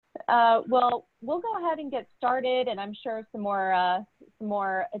Well, we'll go ahead and get started, and I'm sure some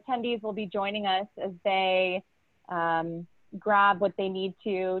more attendees will be joining us as they grab what they need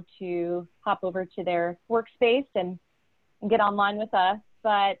to hop over to their workspace and get online with us.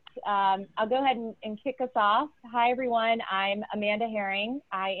 But I'll go ahead and kick us off. Hi, everyone. I'm Amanda Herring.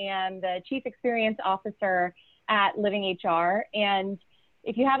 I am the Chief Experience Officer at livingHR. And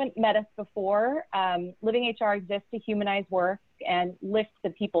if you haven't met us before, livingHR exists to humanize work and lift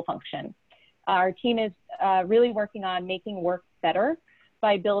the people function. Our team is really working on making work better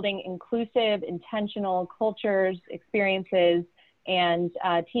by building inclusive, intentional cultures, experiences, and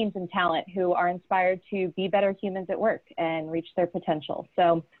teams and talent who are inspired to be better humans at work and reach their potential.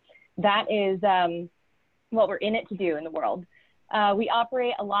 So that is what we're in it to do in the world. We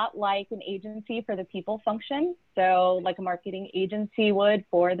operate a lot like an agency for the people function, so like a marketing agency would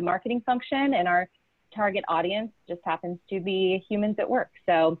for the marketing function, and our target audience just happens to be humans at work.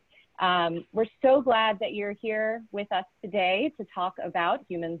 So we're so glad that you're here with us today to talk about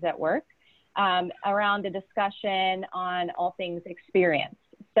humans at work around a discussion on all things experience.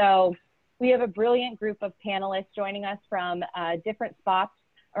 So we have a brilliant group of panelists joining us from different spots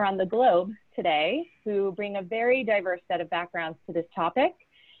around the globe today who bring a very diverse set of backgrounds to this topic.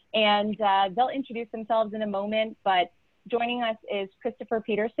 And they'll introduce themselves in a moment, but joining us is Christopher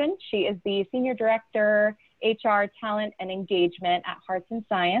Peterson. She is the Senior Director, HR, Talent, and Engagement at Hearts and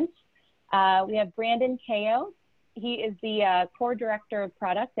Science. We have Brandon Kao. He is the Core Director of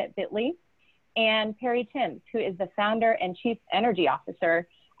Product at Bitly. And Perry Timms, who is the Founder and Chief Energy Officer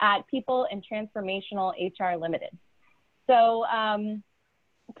at People and Transformational HR Limited. So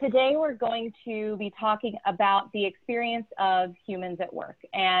today we're going to be talking about the experience of humans at work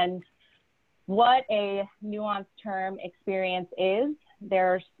and what a nuanced term experience is. There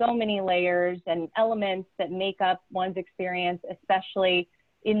are so many layers and elements that make up one's experience, especially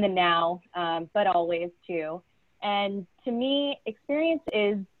in the now, but always too. And to me, experience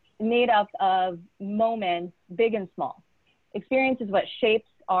is made up of moments, big and small. Experience is what shapes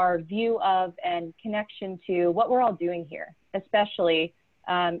our view of and connection to what we're all doing here, especially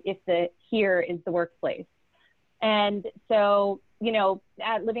if the here is the workplace. And so, you know,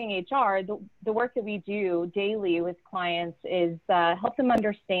 at livingHR, the work that we do daily with clients is help them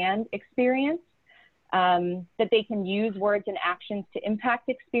understand experience, that they can use words and actions to impact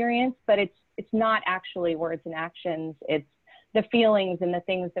experience, but it's not actually words and actions. It's the feelings and the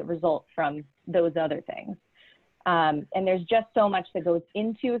things that result from those other things. And there's just so much that goes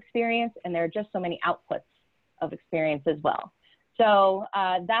into experience, and there are just so many outputs of experience as well. So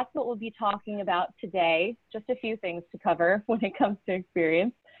that's what we'll be talking about today, just a few things to cover when it comes to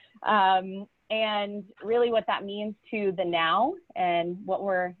experience, and really what that means to the now and what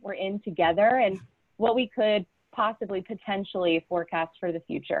we're in together and what we could possibly potentially forecast for the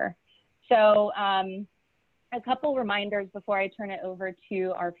future. So a couple reminders before I turn it over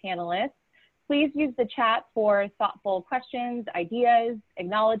to our panelists. Please use the chat for thoughtful questions, ideas,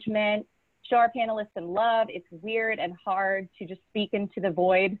 acknowledgement. Show our panelists some love. It's weird and hard to just speak into the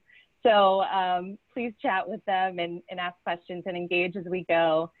void. So please chat with them and ask questions and engage as we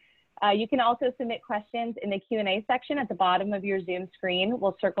go. You can also submit questions in the Q&A section at the bottom of your Zoom screen.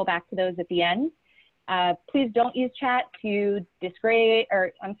 We'll circle back to those at the end. Please don't use chat to degrade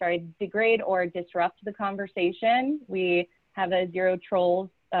or disrupt the conversation. We have a zero trolls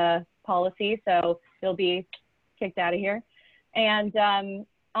policy, so you'll be kicked out of here. And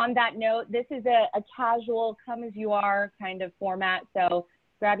on that note, this is a casual come as you are kind of format. So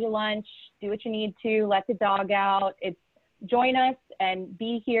grab your lunch, do what you need to, let the dog out. Join us and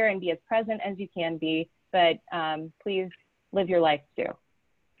be here and be as present as you can be, but please live your life too.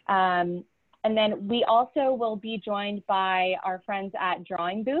 And then we also will be joined by our friends at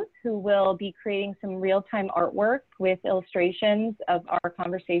Drawing Booth, who will be creating some real-time artwork with illustrations of our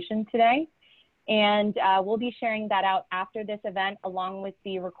conversation today. And we'll be sharing that out after this event along with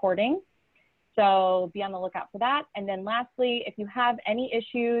the recording. So be on the lookout for that. And then lastly, if you have any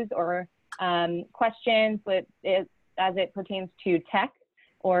issues or questions as it pertains to tech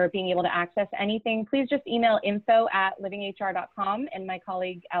or being able to access anything, please just email info@livinghr.com, and my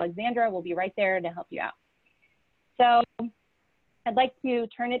colleague Alexandra will be right there to help you out. So I'd like to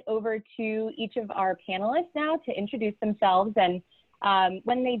turn it over to each of our panelists now to introduce themselves, and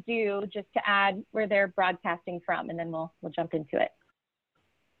when they do, just to add where they're broadcasting from, and then we'll jump into it.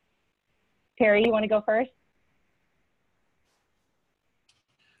 Perry, you want to go first?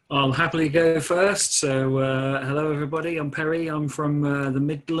 I'll happily go first. So hello, everybody. I'm Perry. I'm from the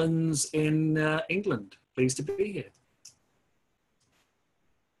Midlands in England. Pleased to be here.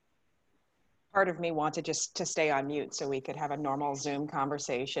 Part of me wanted just to stay on mute so we could have a normal Zoom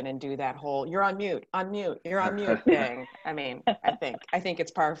conversation and do that whole "you're on mute, you're on mute" thing. I mean, I think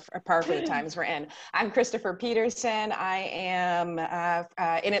it's par for the times we're in. I'm Christopher Peterson. I am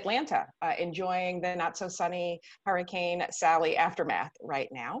in Atlanta, enjoying the not so sunny Hurricane Sally aftermath right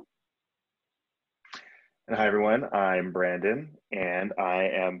now. And hi everyone, I'm Brandon, and I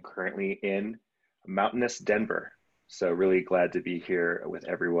am currently in mountainous Denver. So really glad to be here with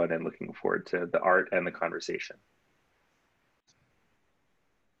everyone and looking forward to the art and the conversation.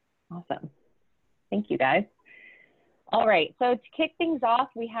 Awesome. Thank you, guys. All right, so to kick things off,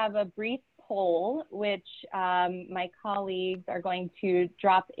 we have a brief poll, which my colleagues are going to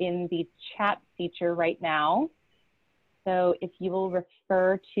drop in the chat feature right now. So if you will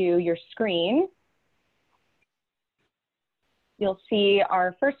refer to your screen, you'll see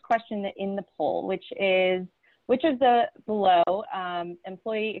our first question in the poll, which is, which of the below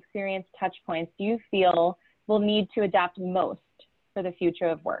employee experience touch points do you feel will need to adapt most for the future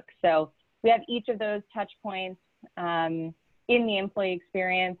of work? So we have each of those touch points in the employee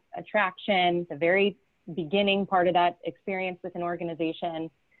experience, attraction, the very beginning part of that experience with an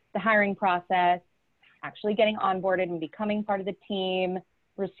organization, the hiring process, actually getting onboarded and becoming part of the team,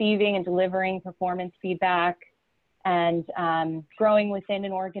 receiving and delivering performance feedback, and growing within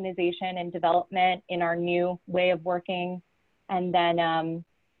an organization and development in our new way of working. And then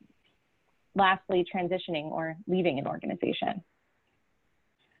lastly, transitioning or leaving an organization.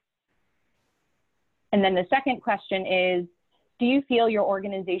 And then the second question is, do you feel your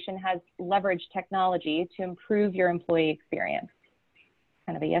organization has leveraged technology to improve your employee experience?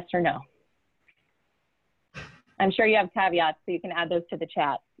 Kind of a yes or no. I'm sure you have caveats, so you can add those to the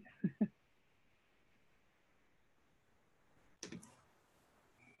chat.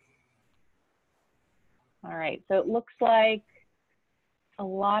 All right, so it looks like a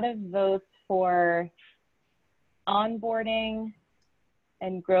lot of votes for onboarding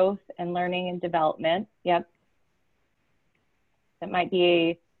and growth and learning and development. Yep. That might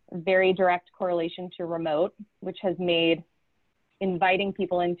be a very direct correlation to remote, which has made inviting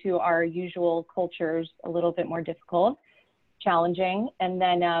people into our usual cultures a little bit more difficult, challenging, and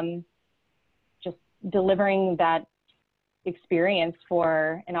then just delivering that experience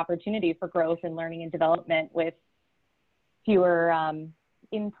for an opportunity for growth and learning and development with fewer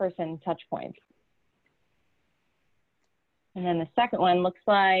in-person touch points. And then the second one looks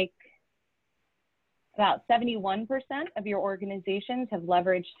like about 71% of your organizations have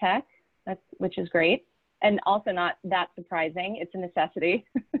leveraged tech, which is great. And also not that surprising, it's a necessity,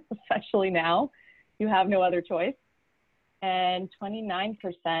 especially now. You have no other choice. And 29%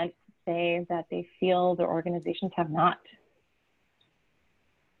 say that they feel their organizations have not.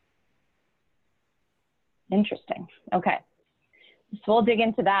 Interesting. Okay. So we'll dig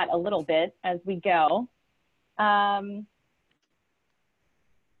into that a little bit as we go. Thank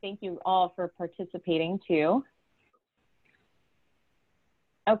you all for participating too.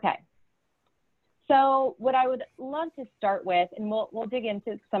 Okay. So what I would love to start with, and we'll dig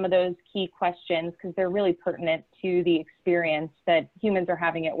into some of those key questions because they're really pertinent to the experience that humans are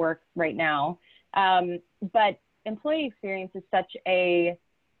having at work right now. But employee experience is such a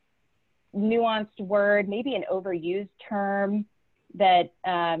nuanced word, maybe an overused term that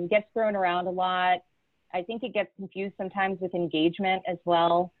gets thrown around a lot. I think it gets confused sometimes with engagement as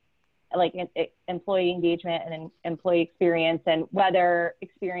well, like employee engagement and employee experience, and whether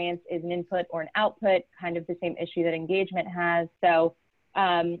experience is an input or an output, kind of the same issue that engagement has. So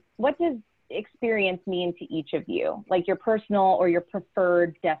what does experience mean to each of you? Like your personal or your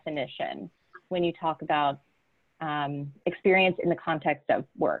preferred definition when you talk about experience in the context of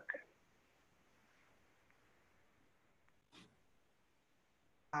work?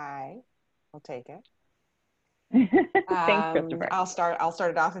 I'll take it. Thanks, Christopher. I'll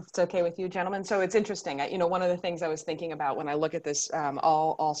start it off if it's okay with you, gentlemen. So it's interesting. You know, one of the things I was thinking about when I look at this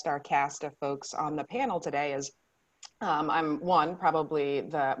all-star cast of folks on the panel today is I'm probably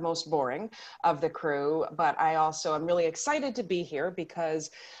the most boring of the crew, but I also am really excited to be here because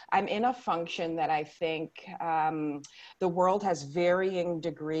I'm in a function that I think the world has varying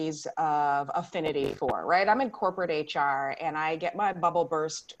degrees of affinity for, right? I'm in corporate HR and I get my bubble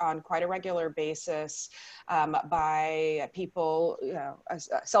burst on quite a regular basis by people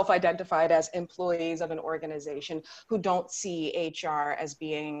self-identified as employees of an organization who don't see HR as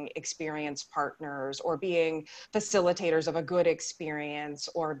being experienced partners or being facilitators of a good experience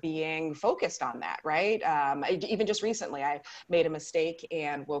or being focused on that, right? Even just recently, I made a mistake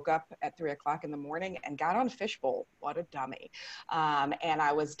and woke up at 3 o'clock in the morning and got on Fishbowl. What a dummy. And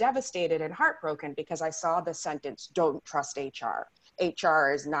I was devastated and heartbroken because I saw the sentence, "Don't trust HR.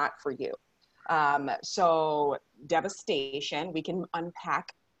 HR is not for you." So devastation, we can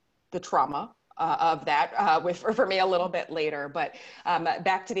unpack the trauma of that for me a little bit later, but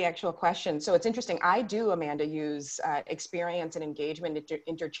back to the actual question. So it's interesting. I do, Amanda, use experience and engagement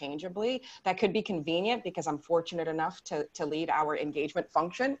interchangeably. That could be convenient because I'm fortunate enough to lead our engagement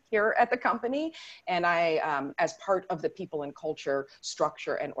function here at the company. And I, as part of the people and culture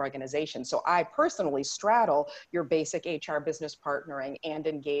structure and organization. So I personally straddle your basic HR business partnering and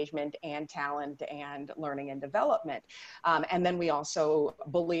engagement and talent and learning and development. And then we also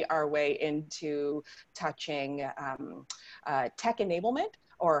bully our way into touching tech enablement,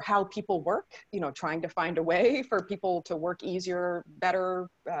 or how people work, trying to find a way for people to work easier, better,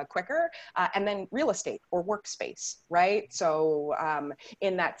 quicker, and then real estate or workspace, right? So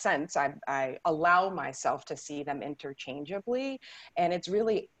in that sense, I allow myself to see them interchangeably, and it's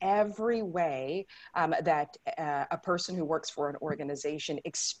really every way that a person who works for an organization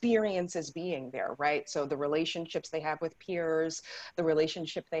experiences being there, right? So the relationships they have with peers, the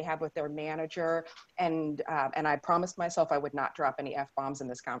relationship they have with their manager, and I promised myself I would not drop any F-bombs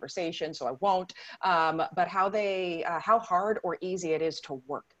in this conversation, so I won't, but how hard or easy it is to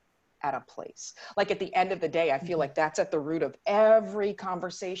work at a place. Like at the end of the day, I feel like that's at the root of every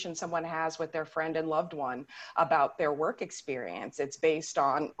conversation someone has with their friend and loved one about their work experience. It's based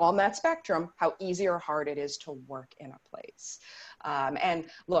on that spectrum, how easy or hard it is to work in a place. And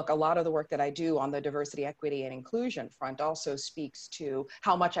look, a lot of the work that I do on the diversity, equity, and inclusion front also speaks to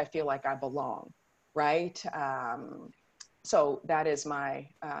how much I feel like I belong, right? So that is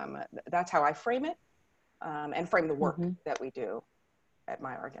that's how I frame it, and frame the work that we do at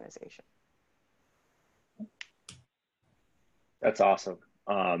my organization. That's awesome.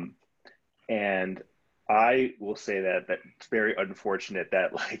 And I will say that it's very unfortunate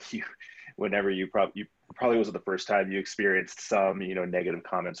that whenever you probably wasn't the first time you experienced some, negative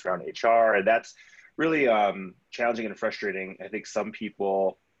comments around HR, and that's really challenging and frustrating. I think some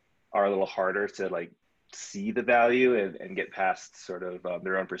people are a little harder to see the value and get past sort of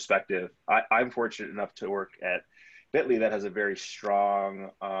their own perspective. I'm fortunate enough to work at Bitly that has a very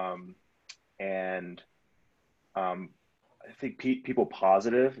strong and I think people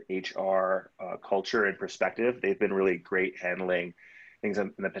positive HR culture and perspective. They've been really great handling things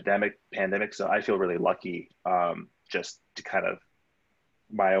in the pandemic. So I feel really lucky just to kind of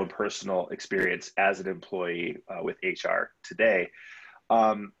my own personal experience as an employee with HR today.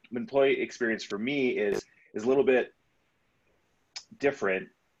 Employee experience for me is a little bit different,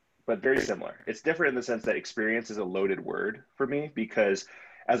 but very similar. It's different in the sense that experience is a loaded word for me, because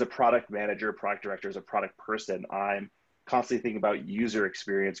as a product manager, product director, as a product person, I'm constantly thinking about user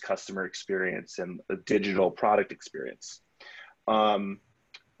experience, customer experience, and a digital product experience.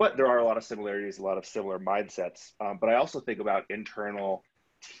 But there are a lot of similarities, a lot of similar mindsets. But I also think about internal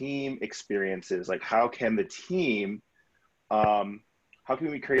team experiences, like how can the team, how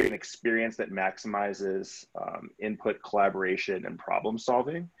can we create an experience that maximizes input, collaboration, and problem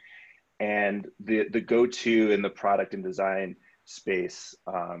solving? And the go-to in the product and design space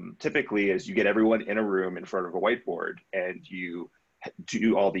typically is you get everyone in a room in front of a whiteboard and you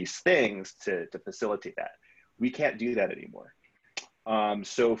do all these things to facilitate that. We can't do that anymore.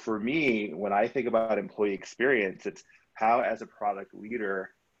 So for me, when I think about employee experience, it's how as a product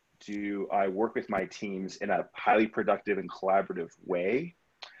leader do I work with my teams in a highly productive and collaborative way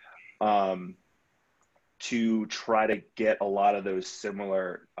to try to get a lot of those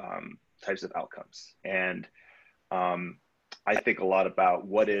similar types of outcomes. And I think a lot about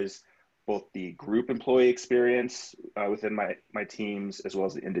what is both the group employee experience within my teams, as well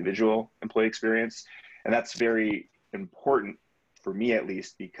as the individual employee experience. And that's very important for me, at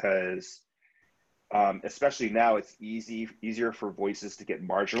least, because especially now, it's easier for voices to get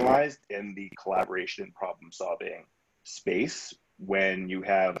marginalized in the collaboration and problem solving space when you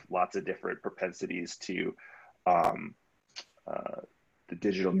have lots of different propensities to the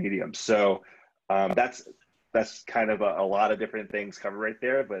digital medium. So that's kind of a lot of different things covered right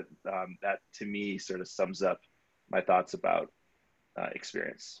there, but that to me sort of sums up my thoughts about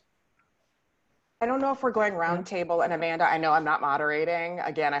experience. I don't know if we're going round table, and Amanda, I know I'm not moderating.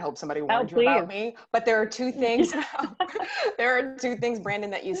 Again, I hope somebody warned you about me, but there are two things,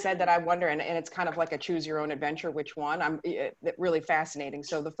 Brandon, that you said that I wonder, and it's kind of like a choose your own adventure, which one? Really fascinating.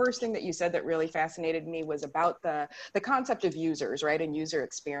 So the first thing that you said that really fascinated me was about the concept of users, right? And user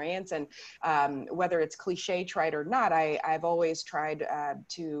experience. And whether it's cliche tried or not, I've always tried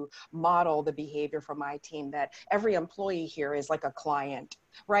to model the behavior from my team that every employee here is like a client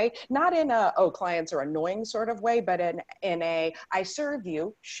right? Not in a, oh, clients are annoying sort of way, but in a, I serve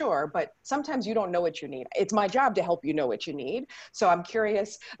you, sure, but sometimes you don't know what you need. It's my job to help you know what you need. So I'm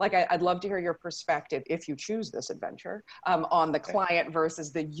curious, like, I'd love to hear your perspective, if you choose this adventure, on the client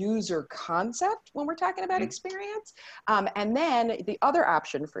versus the user concept when we're talking about experience. And then the other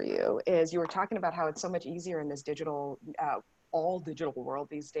option for you is, you were talking about how it's so much easier in this digital, all digital world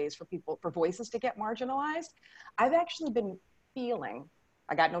these days for people, for voices to get marginalized. I've actually been feeling,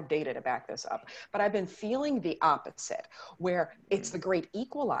 I got no data to back this up, but I've been feeling the opposite, where it's the great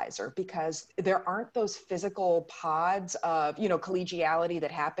equalizer, because there aren't those physical pods of, you know, collegiality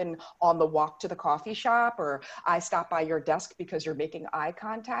that happen on the walk to the coffee shop, or I stop by your desk because you're making eye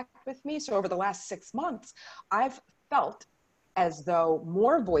contact with me. So over the last 6 months, I've felt as though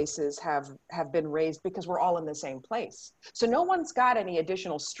more voices have been raised because we're all in the same place. So no one's got any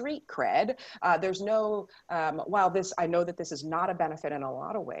additional street cred. There's no, while this, I know that this is not a benefit in a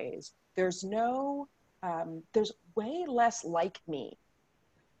lot of ways, there's no, there's way less like me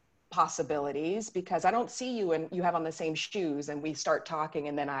possibilities, because I don't see you and you have on the same shoes and we start talking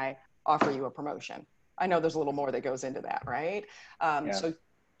and then I offer you a promotion. I know there's a little more that goes into that, right? So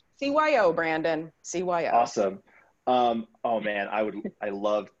CYO, Brandon, CYO. Awesome. Oh man, I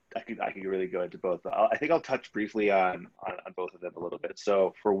could really go into both. I think I'll touch briefly on both of them a little bit.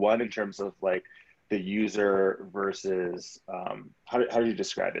 So for one, in terms of like the user versus, how do you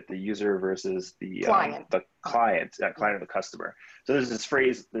describe it? The user versus the client, client or the customer. So there's this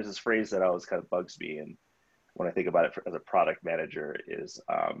phrase that always kind of bugs me. And when I think about it as a product manager is,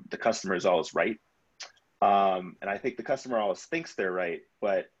 the customer is always right. And I think the customer always thinks they're right,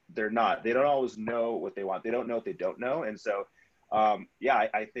 but they're not. They don't always know what they want. They don't know what they don't know. And so, yeah,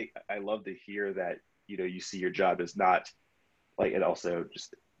 I think I love to hear that, you know, you see your job as not like, and also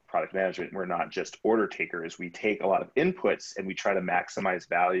just product management, we're not just order takers. We take a lot of inputs and we try to maximize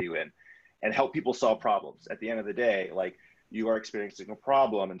value and help people solve problems. At the end of the day, like, you are experiencing a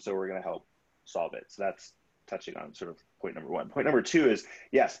problem, and so we're going to help solve it. So that's touching on sort of point number one. Point number two is,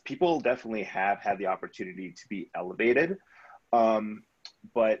 yes, people definitely have had the opportunity to be elevated,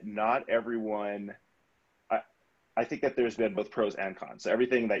 but not everyone. I think that there's been both pros and cons. So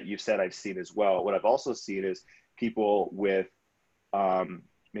everything that you've said, I've seen as well. What I've also seen is people with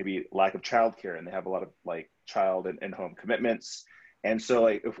maybe lack of childcare, and they have a lot of like child and home commitments. And so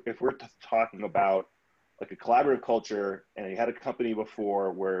like, if we're talking about like a collaborative culture, and you had a company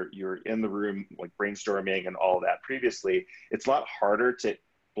before where you're in the room, like brainstorming and all that previously, it's a lot harder to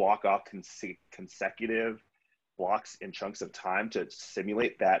block off consecutive blocks and chunks of time to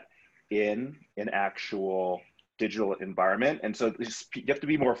simulate that in an actual digital environment. And so you have to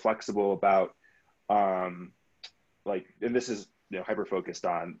be more flexible about, like, and this is, you know, hyper-focused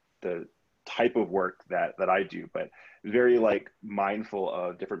on the type of work that I do, but very like mindful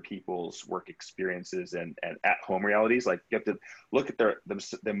of different people's work experiences and at-home realities. Like, you have to look at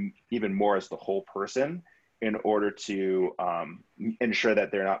them even more as the whole person in order to ensure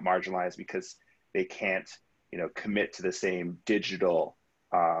that they're not marginalized because they can't, you know, commit to the same digital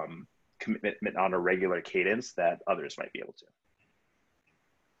commitment on a regular cadence that others might be able to.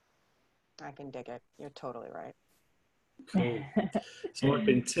 I can dig it. You're totally right. Cool. So I've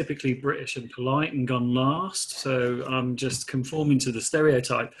been typically British and polite and gone last, so I'm just conforming to the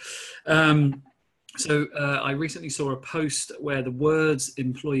stereotype. So I recently saw a post where the words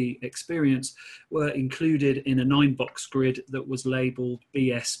employee experience were included in a 9-box grid that was labeled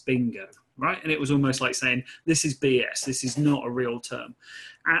BS bingo, right? And it was almost like saying, this is BS, this is not a real term.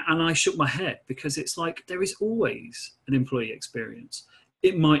 And I shook my head, because it's like, there is always an employee experience.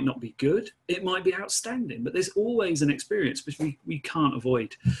 It might not be good, it might be outstanding, but there's always an experience, because we can't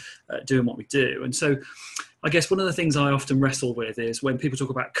avoid doing what we do. And so I guess one of the things I often wrestle with is when people talk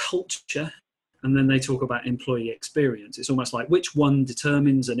about culture and then they talk about employee experience, it's almost like which one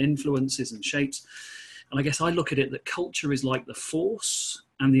determines and influences and shapes. And I guess I look at it that culture is like the Force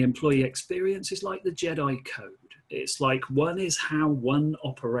and the employee experience is like the Jedi Code. It's like one is how one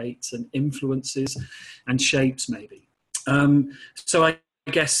operates and influences and shapes maybe. So I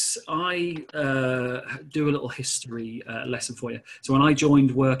guess I do a little history lesson for you. So when I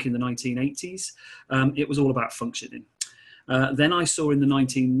joined work in the 1980s, it was all about functioning. Then I saw in the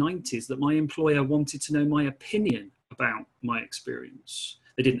 1990s that my employer wanted to know my opinion about my experience.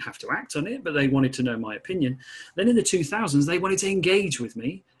 They didn't have to act on it, but they wanted to know my opinion. Then in the 2000s, they wanted to engage with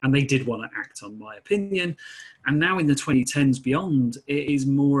me, and they did want to act on my opinion. And now in the 2010s beyond, it is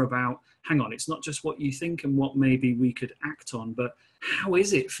more about, hang on, it's not just what you think and what maybe we could act on, but how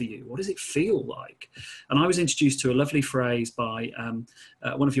is it for you? What does it feel like? And I was introduced to a lovely phrase by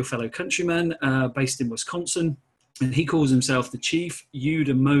one of your fellow countrymen based in Wisconsin. And he calls himself the Chief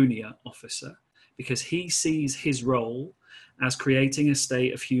Eudaimonia Officer because he sees his role as creating a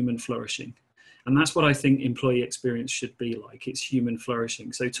state of human flourishing. And that's what I think employee experience should be like. It's human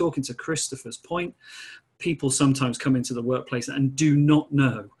flourishing. So talking to Christopher's point, people sometimes come into the workplace and do not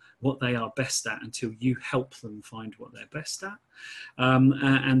know what they are best at until you help them find what they're best at.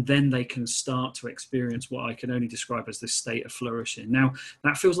 And then they can start to experience what I can only describe as this state of flourishing. Now,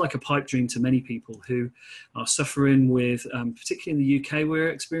 that feels like a pipe dream to many people who are suffering with, particularly in the UK, we're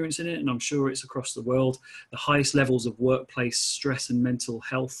experiencing it, and I'm sure it's across the world, the highest levels of workplace stress and mental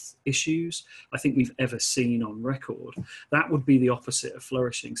health issues I think we've ever seen on record. That would be the opposite of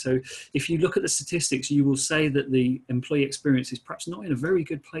flourishing. So if you look at the statistics, you will say that the employee experience is perhaps not in a very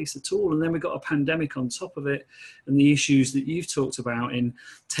good place at all. And then we've got a pandemic on top of it, and the issues that you've talked about in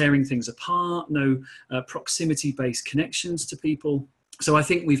tearing things apart, no proximity-based connections to people. So I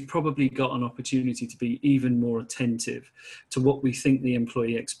think we've probably got an opportunity to be even more attentive to what we think the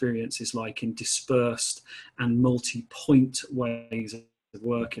employee experience is like in dispersed and multi-point ways of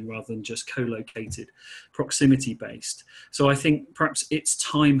working rather than just co-located, proximity-based. So I think perhaps its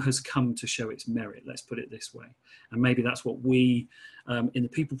time has come to show its merit, let's put it this way. And maybe that's what we in the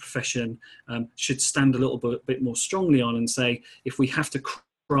people profession should stand a little bit more strongly on and say, if we have to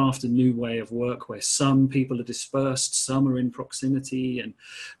craft a new way of work where some people are dispersed, some are in proximity, and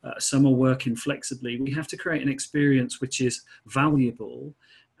some are working flexibly, we have to create an experience which is valuable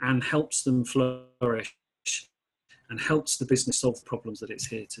and helps them flourish and helps the business solve the problems that it's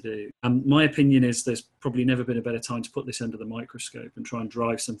here to do. My opinion is there's probably never been a better time to put this under the microscope and try and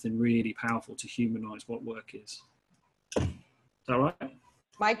drive something really powerful to humanize what work is. Is that right?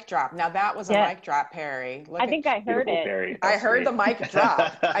 Mic drop. Now that was a mic drop, Perry. I think I heard it. Perry. I heard the mic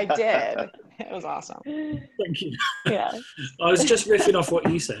drop. I did. It was awesome. Thank you. Yeah. I was just riffing off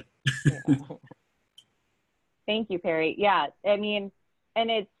what you said. Yeah. Thank you, Perry. Yeah, I mean,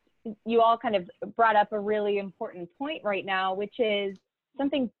 and you all kind of brought up a really important point right now, which is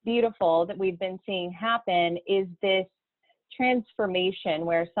something beautiful that we've been seeing happen is this transformation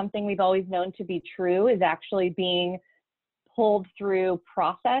where something we've always known to be true is actually being pulled through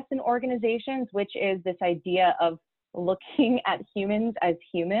process in organizations, which is this idea of looking at humans as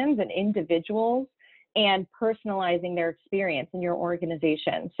humans and individuals and personalizing their experience in your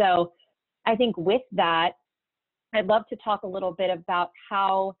organization. So I think with that, I'd love to talk a little bit about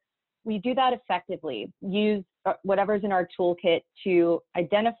how we do that effectively, use whatever's in our toolkit to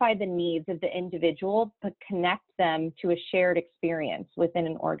identify the needs of the individual, but connect them to a shared experience within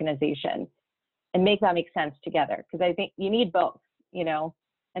an organization and make that make sense together. Because I think you need both, you know,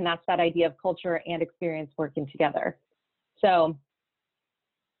 and that's that idea of culture and experience working together. So,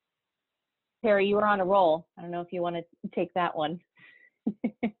 Perry, you were on a roll. I don't know if you want to take that one.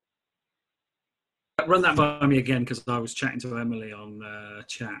 Run that by me again, because I was chatting to Emily on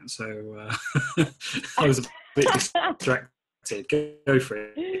chat, so I was a bit distracted. Go for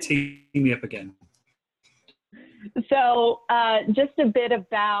it. Tee me up again. So just a bit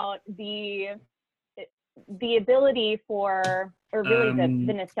about the ability for, or really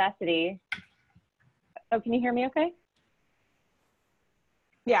the necessity. Oh, can you hear me okay?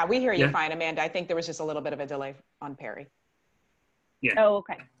 Yeah, we hear you fine, Amanda. I think there was just a little bit of a delay on Perry. Yeah. Oh,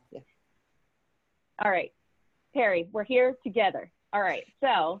 okay. Yeah. All right, Perry, we're here together. All right,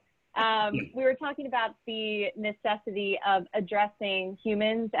 so we were talking about the necessity of addressing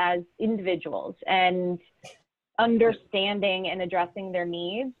humans as individuals and understanding and addressing their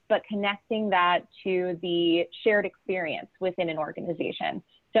needs, but connecting that to the shared experience within an organization.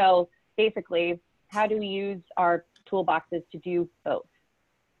 So basically, how do we use our toolboxes to do both?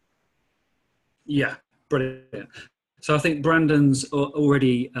 Yeah, brilliant. So I think Brandon's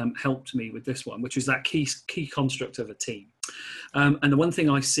already helped me with this one, which is that key construct of a team. And the one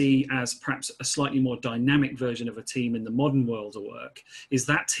thing I see as perhaps a slightly more dynamic version of a team in the modern world of work is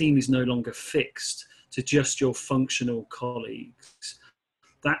that team is no longer fixed to just your functional colleagues.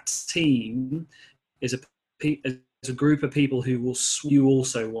 That team is a group of people who you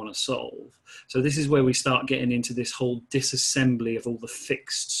also want to solve. So this is where we start getting into this whole disassembly of all the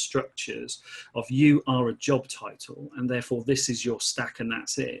fixed structures of you are a job title and therefore this is your stack and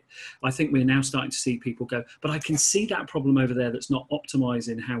that's it. I think we're now starting to see people go, but I can see that problem over there that's not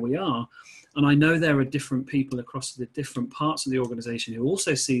optimizing how we are. And I know there are different people across the different parts of the organization who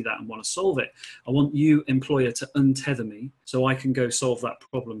also see that and want to solve it. I want you, employer, to untether me so I can go solve that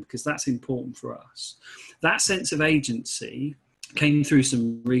problem, because that's important for us. That sense of agency came through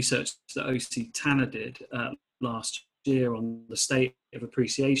some research that OC Tanner did last year on the state of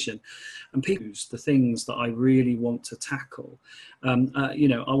appreciation, and people use the things that I really want to tackle. You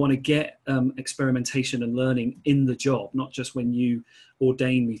know, I want to get experimentation and learning in the job, not just when you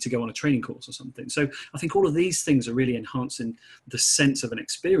ordain me to go on a training course or something. So I think all of these things are really enhancing the sense of an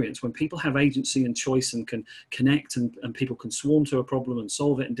experience when people have agency and choice and can connect, and people can swarm to a problem and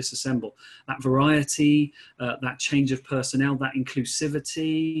solve it and disassemble. That variety, that change of personnel, that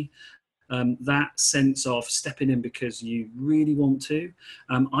inclusivity, that sense of stepping in because you really want to.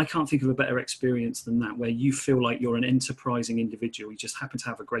 I can't think of a better experience than that, where you feel like you're an enterprising individual. You just happen to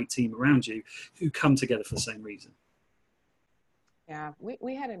have a great team around you who come together for the same reason. Yeah,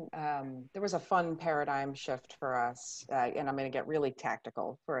 we had there was a fun paradigm shift for us, and I'm going to get really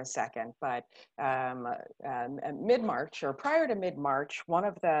tactical for a second, but mid-March or prior to mid-March, one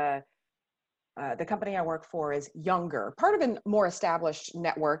of the company I work for is younger, part of a more established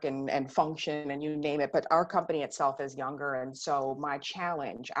network and function and you name it, but our company itself is younger. And so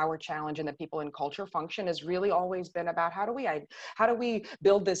our challenge in the people and culture function has really always been about how do we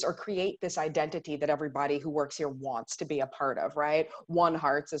build this or create this identity that everybody who works here wants to be a part of, right? One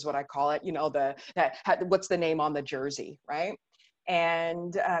Hearts is what I call it, you know, what's the name on the jersey, right?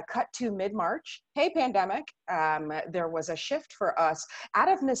 And cut to mid-March, hey, pandemic, there was a shift for us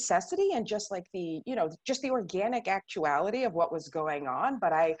out of necessity and just like just the organic actuality of what was going on.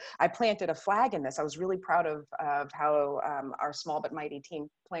 But I planted a flag in this. I was really proud of how our small but mighty team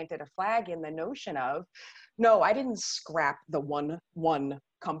planted a flag in the notion of, no, I didn't scrap the one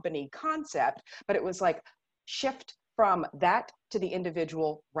company concept, but it was like shift from that to the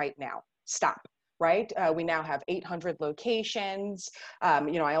individual right now. Stop. Right? We now have 800 locations.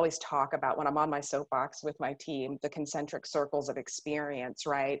 You know, I always talk about when I'm on my soapbox with my team, the concentric circles of experience,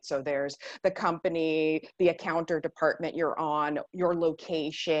 right? So there's the company, the accountant department you're on, your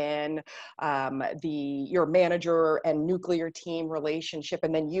location, your manager and nuclear team relationship,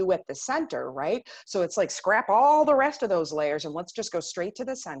 and then you at the center, right? So it's like scrap all the rest of those layers and let's just go straight to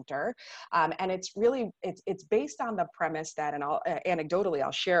the center. And it's really, it's based on the premise that, and anecdotally,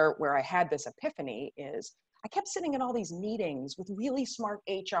 I'll share where I had this epiphany is I kept sitting in all these meetings with really smart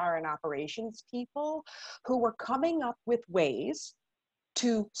HR and operations people who were coming up with ways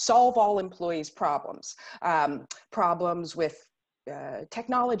to solve all employees' problems, problems with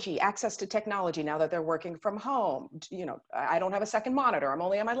technology, access to technology now that they're working from home. You know, I don't have a second monitor. I'm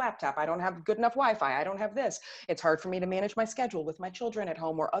only on my laptop. I don't have good enough Wi-Fi. I don't have this. It's hard for me to manage my schedule with my children at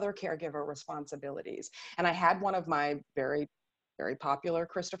home or other caregiver responsibilities. And I had one of my very popular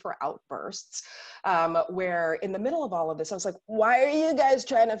Christopher outbursts, where in the middle of all of this, I was like, why are you guys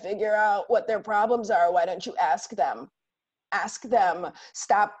trying to figure out what their problems are? Why don't you ask them? Ask them,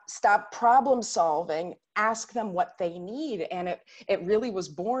 stop problem solving, ask them what they need. And it really was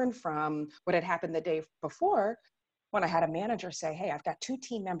born from what had happened the day before when I had a manager say, hey, I've got 2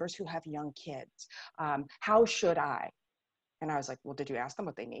 team members who have young kids. How should I? And I was like, well, did you ask them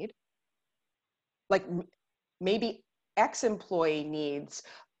what they need? Like maybe X employee needs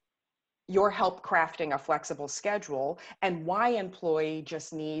your help crafting a flexible schedule, and Y employee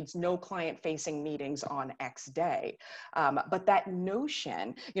just needs no client-facing meetings on X day. But that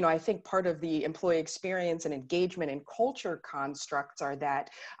notion, you know, I think part of the employee experience and engagement and culture constructs are that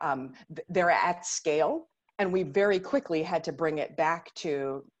they're at scale, and we very quickly had to bring it back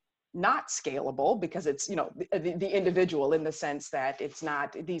to not scalable because it's, you know, the individual, in the sense that it's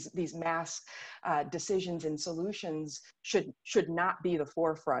not these mass decisions and solutions should not be the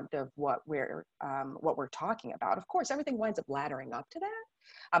forefront of what we're talking about. Of course, everything winds up laddering up to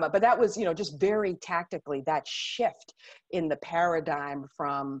that, but that was, you know, just very tactically that shift in the paradigm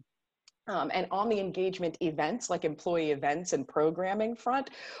from. And on the engagement events, like employee events and programming front,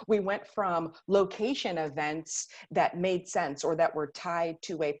 we went from location events that made sense or that were tied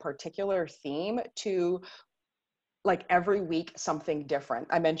to a particular theme to like every week something different.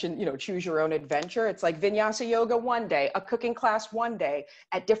 I mentioned, you know, choose your own adventure. It's like vinyasa yoga one day, a cooking class one day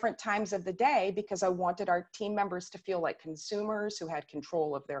at different times of the day, because I wanted our team members to feel like consumers who had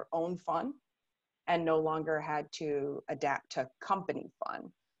control of their own fun and no longer had to adapt to company fun.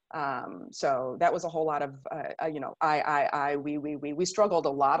 So that was a whole lot of, you know, we struggled a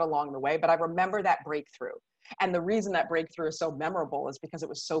lot along the way, but I remember that breakthrough. And the reason that breakthrough is so memorable is because it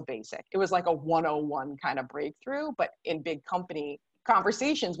was so basic. It was like a 101 kind of breakthrough, but in big company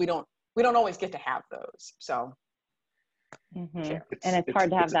conversations, we don't always get to have those. So, and it's hard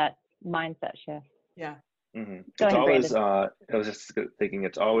to have that mindset shift. Yeah. Mm-hmm. Go ahead, always, Brandon. I was just thinking,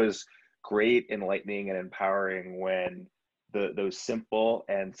 it's always great, enlightening, and empowering when those simple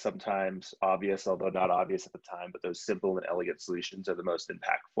and sometimes obvious, although not obvious at the time, but those simple and elegant solutions are the most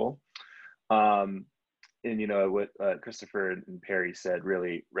impactful. you know, what Christopher and Perry said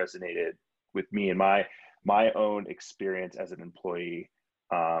really resonated with me and my own experience as an employee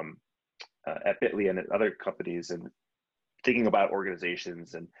at Bitly and at other companies, and thinking about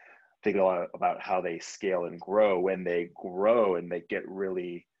organizations and thinking a lot about how they scale and grow. When they grow and they get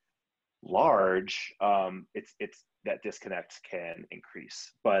really large, it's that disconnect can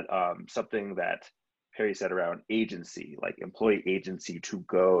increase. But something that Perry said around agency, like employee agency to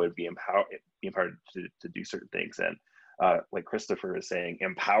go and be empowered to do certain things. And like Christopher is saying,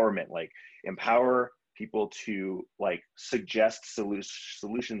 empowerment, like empower people to like suggest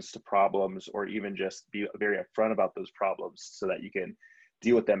solutions to problems, or even just be very upfront about those problems so that you can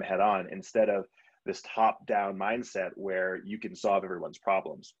deal with them head on, instead of this top-down mindset where you can solve everyone's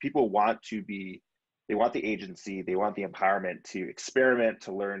problems. People want they want the agency, they want the empowerment to experiment,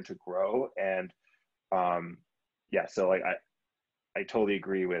 to learn, to grow. And yeah, so like I totally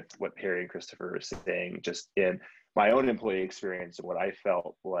agree with what Perry and Christopher are saying, just in my own employee experience and what I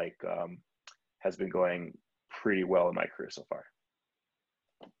felt like has been going pretty well in my career so far.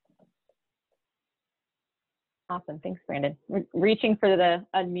 Awesome. Thanks, Brandon. Reaching for the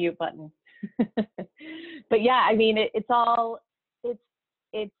unmute button. But yeah, I mean, it's so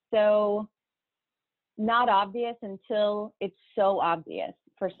not obvious until it's so obvious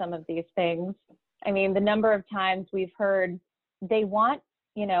for some of these things. I mean, the number of times we've heard they want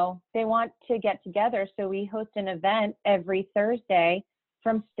to get together, so we host an event every Thursday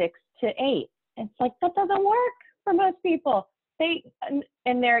from 6 to 8. It's like, that doesn't work for most people.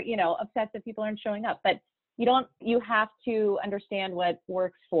 And they're, upset that people aren't showing up. But you have to understand what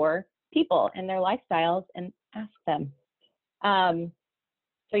works for people and their lifestyles and ask them.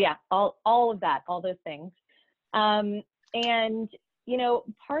 So yeah, all of that, all those things. And,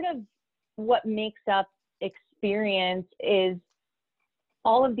 part of what makes up experience is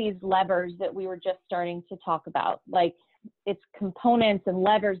all of these levers that we were just starting to talk about. Like, it's components and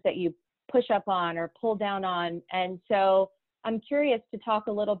levers that you push up on or pull down on. And so I'm curious to talk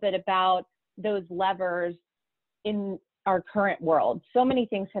a little bit about those levers in our current world. So many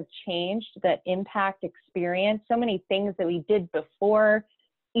things have changed that impact experience. So many things that we did before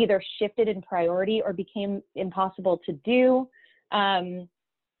either shifted in priority or became impossible to do.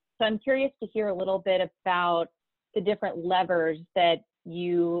 So I'm curious to hear a little bit about the different levers that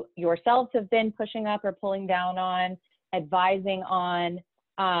you yourselves have been pushing up or pulling down on, advising on,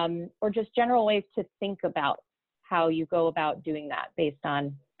 or just general ways to think about how you go about doing that based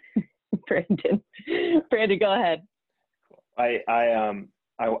on Brandon. Brandon, go ahead.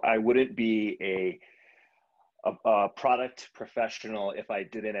 I wouldn't be a product professional if I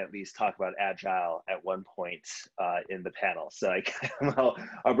didn't at least talk about agile at one point in the panel. So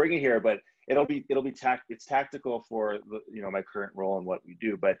I'll bring it here, but it's tactical for my current role and what we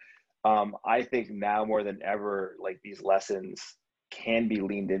do. But I think now more than ever, like, these lessons can be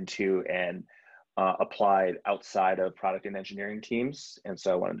leaned into and applied outside of product and engineering teams. And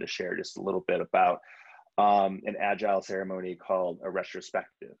so I wanted to share just a little bit about an agile ceremony called a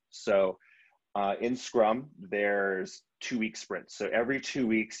retrospective. So in Scrum, there's 2-week sprints. So every 2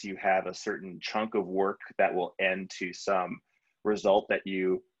 weeks, you have a certain chunk of work that will end to some result that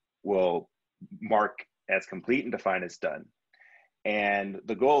you will mark as complete and define as done. And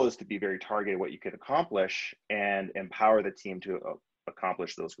the goal is to be very targeted what you can accomplish and empower the team to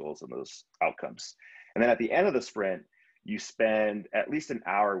accomplish those goals and those outcomes. And then at the end of the sprint, you spend at least an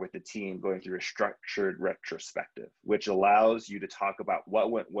hour with the team going through a structured retrospective, which allows you to talk about what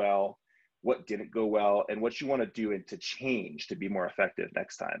went well, what didn't go well, and what you want to do and to change to be more effective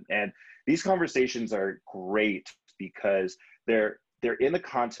next time. And these conversations are great because they're in the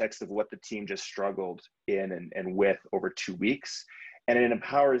context of what the team just struggled in and with over 2 weeks. And it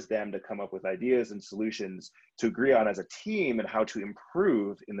empowers them to come up with ideas and solutions to agree on as a team and how to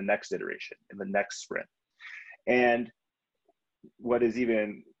improve in the next iteration, in the next sprint. And what is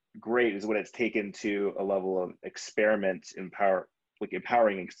even great is when it's taken to a level of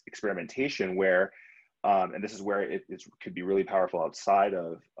empowering experimentation where, and this is where it could be really powerful outside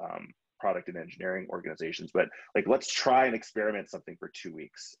of product and engineering organizations, but like, let's try and experiment something for 2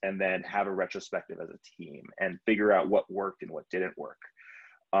 weeks and then have a retrospective as a team and figure out what worked and what didn't work.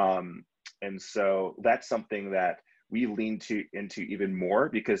 And so that's something that we lean into even more,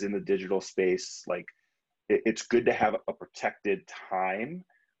 because in the digital space, like, it's good to have a protected time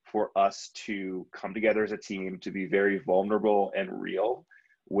for us to come together as a team, to be very vulnerable and real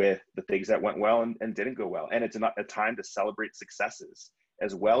with the things that went well and didn't go well. And it's not a time to celebrate successes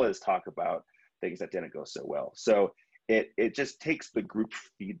as well as talk about things that didn't go so well. So it just takes the group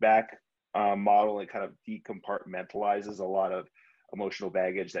feedback model and kind of decompartmentalizes a lot of emotional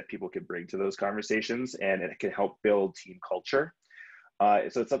baggage that people can bring to those conversations, and it can help build team culture.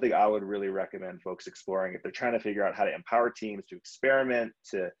 So it's something I would really recommend folks exploring if they're trying to figure out how to empower teams to experiment,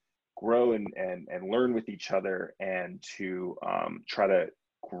 to grow and learn with each other, and to try to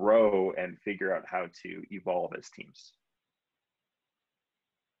grow and figure out how to evolve as teams.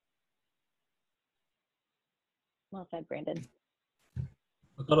 Well said, Brandon.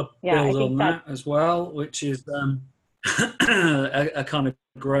 I've got to build on that as well, which is a kind of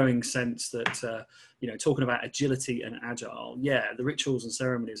growing sense that, you know, talking about agility and agile, yeah, the rituals and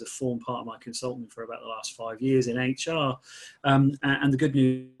ceremonies have formed part of my consulting for about the last 5 years in HR. And the good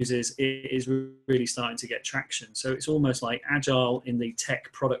news is it is really starting to get traction. So it's almost like agile in the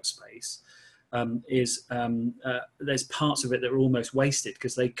tech product space. There's parts of it that are almost wasted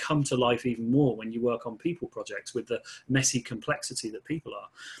because they come to life even more when you work on people projects with the messy complexity that people are.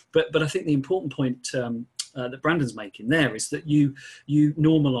 But I think the important point that Brandon's making there is that you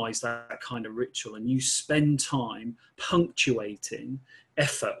normalize that kind of ritual, and you spend time punctuating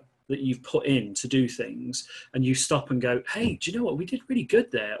effort that you've put in to do things, and you stop and go, hey, do you know what, we did really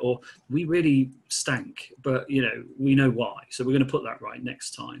good there, or we really stank, but you know, we know why, so we're going to put that right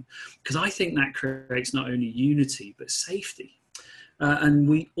next time. Because I think that creates not only unity but safety. And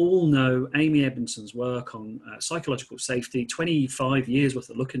we all know Amy Edmondson's work on psychological safety, 25 years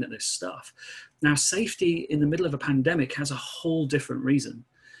worth of looking at this stuff. Now, safety in the middle of a pandemic has a whole different reason,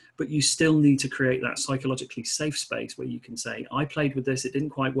 but you still need to create that psychologically safe space where you can say, I played with this, it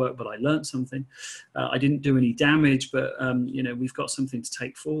didn't quite work, but I learned something. I didn't do any damage, but you know, we've got something to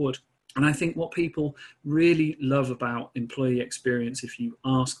take forward. And I think what people really love about employee experience, if you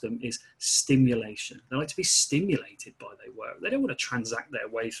ask them, is stimulation. They like to be stimulated by their work. They don't want to transact their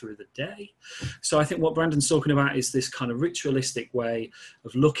way through the day. So I think what Brandon's talking about is this kind of ritualistic way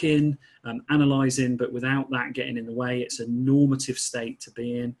of looking, analysing, but without that getting in the way. It's a normative state to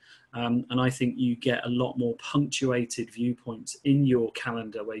be in. And I think you get a lot more punctuated viewpoints in your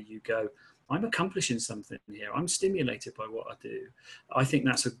calendar where you go, I'm accomplishing something here. I'm stimulated by what I do. I think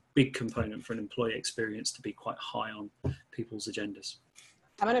that's a big component for an employee experience to be quite high on people's agendas.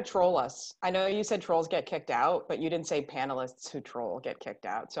 I'm going to troll us. I know you said trolls get kicked out, but you didn't say panelists who troll get kicked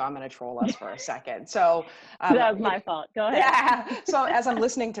out. So I'm going to troll us for a second. So that was my fault. Go ahead. Yeah. So as I'm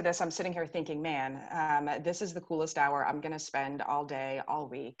listening to this, I'm sitting here thinking, man, this is the coolest hour I'm going to spend all day, all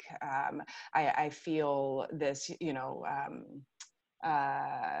week. I feel this, you know,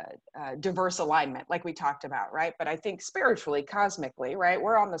 diverse alignment like we talked about, right? But I think spiritually, cosmically, right,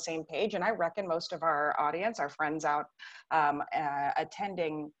 we're on the same page, and I reckon most of our audience, our friends out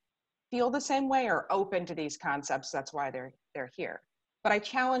attending, feel the same way or open to these concepts. That's why they're here. But I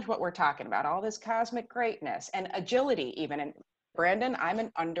challenge what we're talking about, all this cosmic greatness and agility even. And Brandon, I'm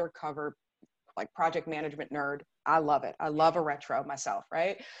an undercover like project management nerd. I love it. I love a retro myself,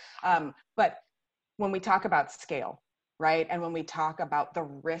 right? But when we talk about scale, right? And when we talk about the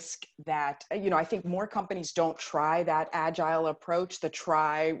risk that, you know, I think more companies don't try that agile approach, the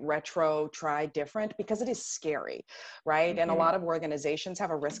try retro, try different, because it is scary, right? And a lot of organizations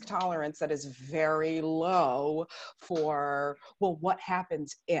have a risk tolerance that is very low for, well, what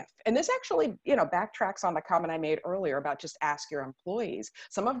happens if? And this actually, you know, backtracks on the comment I made earlier about just ask your employees.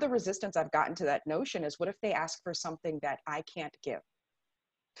 Some of the resistance I've gotten to that notion is, what if they ask for something that I can't give?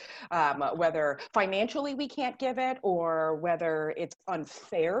 Whether financially we can't give it, or whether it's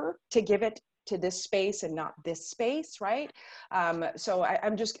unfair to give it to this space and not this space, right? So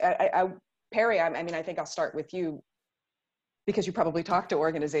I'm just, Perry, I mean, I think I'll start with you, because you probably talk to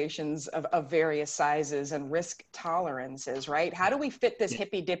organizations of various sizes and risk tolerances, right? How do we fit this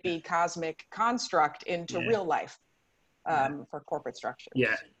hippy dippy cosmic construct into real life for corporate structures?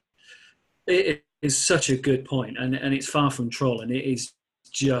 Yeah, it is such a good point, and it's far from troll, and it is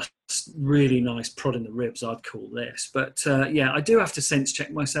just really nice prod in the ribs, I'd call this. But yeah, I do have to sense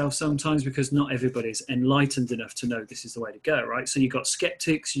check myself sometimes, because not everybody's enlightened enough to know this is the way to go, right? So you've got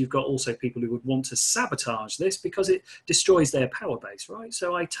skeptics, you've got also people who would want to sabotage this because it destroys their power base, right?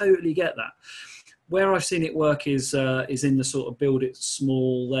 So I totally get that. Where I've seen it work is in the sort of build it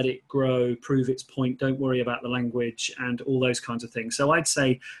small, let it grow, prove its point, don't worry about the language and all those kinds of things. So I'd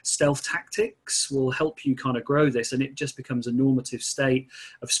say stealth tactics will help you kind of grow this, and it just becomes a normative state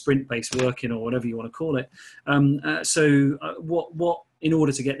of sprint-based working, or whatever you want to call it. What in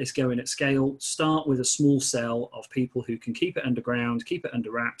order to get this going at scale, start with a small cell of people who can keep it underground, keep it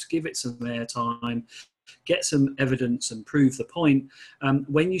under wraps, give it some airtime, get some evidence and prove the point.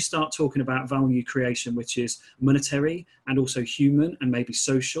 When you start talking about value creation, which is monetary and also human and maybe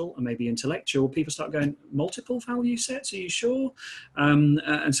social and maybe intellectual, people start going, multiple value sets, are you sure?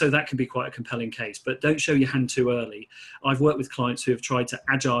 And so that can be quite a compelling case, but don't show your hand too early. I've worked with clients who have tried to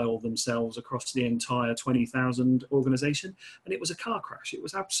agile themselves across the entire 20,000 organization, and it was a car crash. It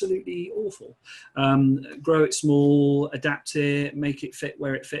was absolutely awful. Grow it small, adapt it, make it fit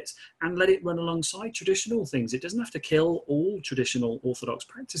where it fits, and let it run alongside traditional things. It doesn't have to kill all traditional orthodox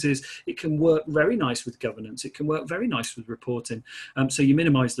practices. It can work very nice with governance. It can work very nice with reporting. So you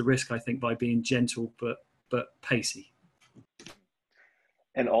minimize the risk, I think, by being gentle but pacey.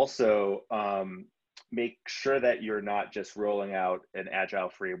 And also make sure that you're not just rolling out an agile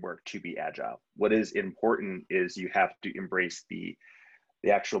framework to be agile. What is important is you have to embrace the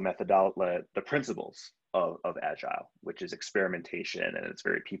actual methodology, the principles of agile, which is experimentation, and it's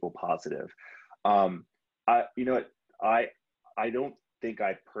very people positive. I don't think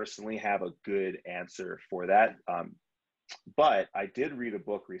I personally have a good answer for that. But I did read a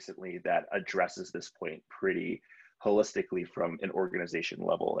book recently that addresses this point pretty holistically from an organization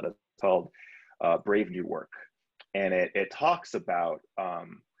level, and it's called Brave New Work. And it talks about,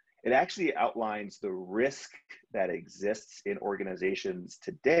 it actually outlines the risk that exists in organizations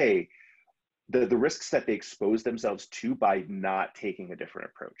today, the risks that they expose themselves to by not taking a different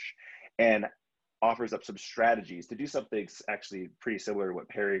approach, and offers up some strategies to do something actually pretty similar to what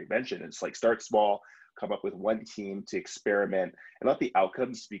Perry mentioned. It's like start small, come up with one team to experiment, and let the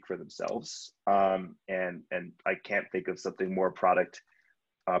outcomes speak for themselves. And I can't think of something more product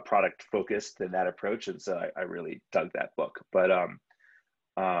focused than that approach. And so I really dug that book. But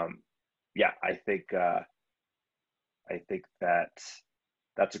yeah, I think that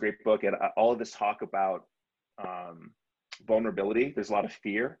that's a great book. And all of this talk about vulnerability, there's a lot of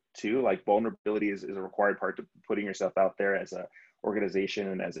fear too. Like vulnerability is a required part to putting yourself out there as an organization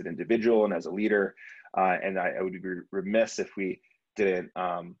and as an individual and as a leader. And I would be remiss if we didn't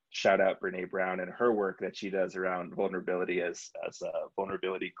shout out Brene Brown and her work that she does around vulnerability as a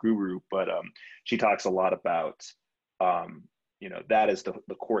vulnerability guru. But she talks a lot about, that is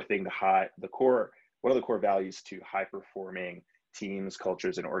the core thing, one of the core values to high performing teams,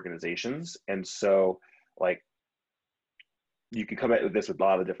 cultures, and organizations. And so like, you can come at this with a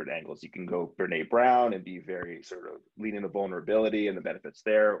lot of different angles. You can go Brene Brown and be very sort of lean into vulnerability and the benefits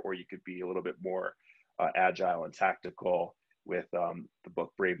there, or you could be a little bit more agile and tactical with the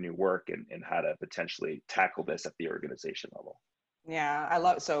book Brave New Work and how to potentially tackle this at the organization level.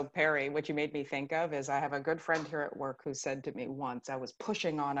 Yeah, so Perry, what you made me think of is I have a good friend here at work who said to me once, I was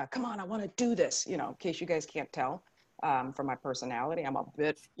pushing on come on, I want to do this, in case you guys can't tell. From my personality, I'm a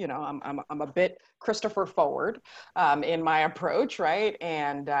bit, I'm a bit Christopher forward in my approach, right?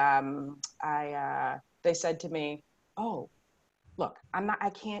 And they said to me, "Oh, look, I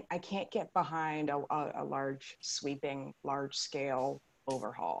can't get behind a large sweeping, large scale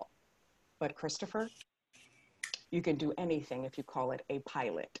overhaul, but Christopher, you can do anything if you call it a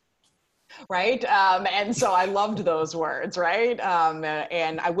pilot." Right. And so I loved those words. Right.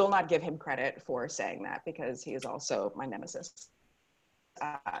 And I will not give him credit for saying that because he is also my nemesis,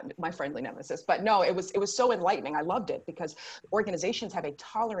 my friendly nemesis. But no, it was so enlightening. I loved it because organizations have a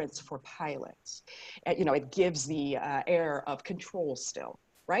tolerance for pilots. It gives the air of control still.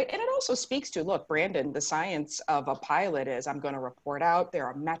 Right. And it also speaks to, look, Brandon, the science of a pilot is I'm going to report out. There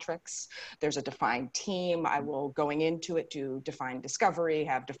are metrics. There's a defined team. I will going into it to define discovery,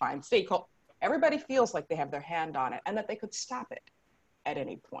 have defined stakeholders. Everybody feels like they have their hand on it and that they could stop it at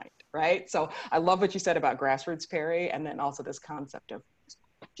any point. Right. So I love what you said about grassroots, Perry. And then also this concept of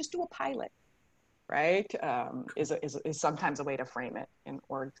just do a pilot. Right. Is sometimes a way to frame it in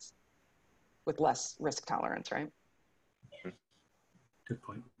orgs with less risk tolerance. Right. Good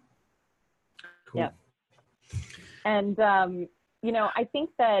point. Cool. Yeah. And, I think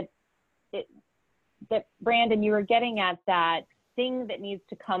that Brandon, you were getting at that thing that needs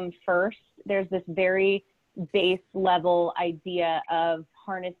to come first. There's this very base level idea of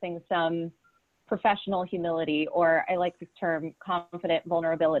harnessing some professional humility, or I like this term, confident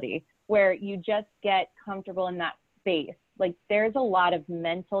vulnerability, where you just get comfortable in that space. Like there's a lot of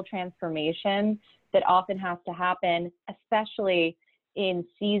mental transformation that often has to happen, especially in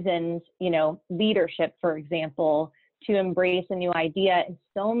seasoned, leadership, for example, to embrace a new idea. And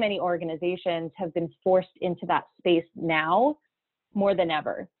so many organizations have been forced into that space now more than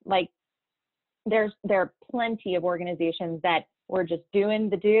ever. Like there are plenty of organizations that were just doing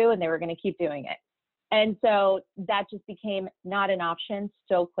the do and they were going to keep doing it. And so that just became not an option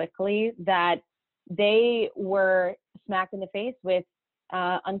so quickly that they were smacked in the face with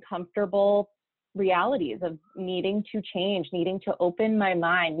uncomfortable realities of needing to change, needing to open my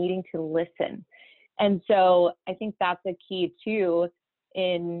mind, needing to listen. And so I think that's a key too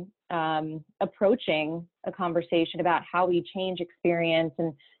in approaching a conversation about how we change experience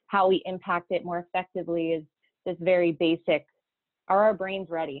and how we impact it more effectively is this very basic, are our brains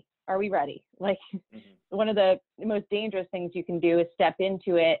ready? Are we ready? Like one of the most dangerous things you can do is step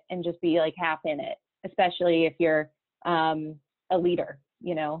into it and just be like half in it, especially if you're a leader,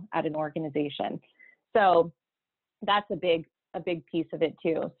 you know, at an organization. So that's a big piece of it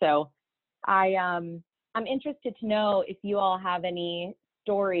too. So I'm interested to know if you all have any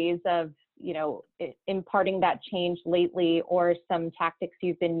stories of, you know, imparting that change lately, or some tactics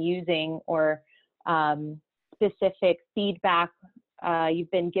you've been using, or specific feedback you've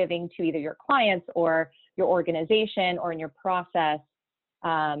been giving to either your clients or your organization or in your process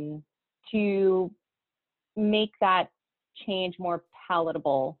to make that change more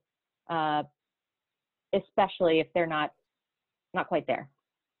palatable, especially if they're not quite there.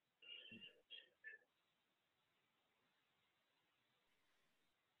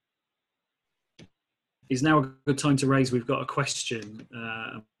 Is now a good time to raise? We've got a question,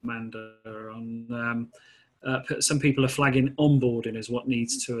 Amanda, on some people are flagging onboarding as what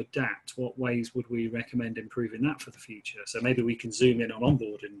needs to adapt. What ways would we recommend improving that for the future? So maybe we can zoom in on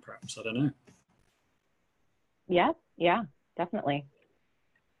onboarding, perhaps. I don't know. Yeah, definitely.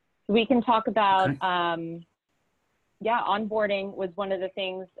 We can talk about, okay. Onboarding was one of the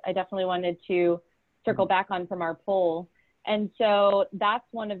things I definitely wanted to circle back on from our poll. And so that's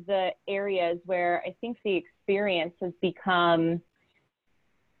one of the areas where I think the experience has become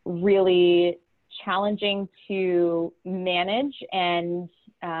really challenging to manage and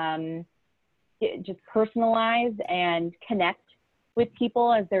just personalize and connect with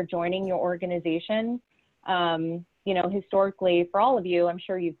people as they're joining your organization. You know, historically, for all of you, I'm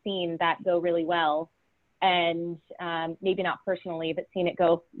sure you've seen that go really well, and maybe not personally, but seen it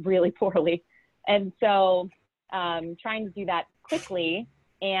go really poorly. And so trying to do that quickly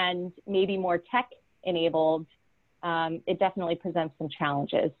and maybe more tech enabled, it definitely presents some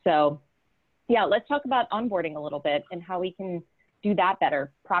challenges. So yeah, let's talk about onboarding a little bit and how we can do that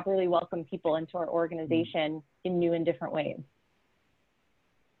better, properly welcome people into our organization in new and different ways.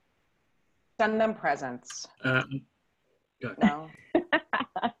 Send them presents. No.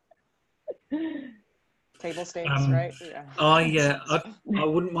 Table stakes, right? Yeah. I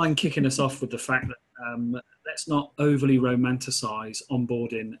wouldn't mind kicking us off with the fact that let's not overly romanticize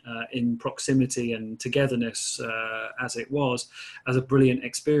onboarding in proximity and togetherness as it was, as a brilliant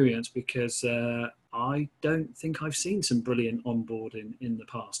experience, because I don't think I've seen some brilliant onboarding in the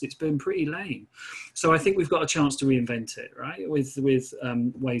past. It's been pretty lame. So I think we've got a chance to reinvent it, right, with ways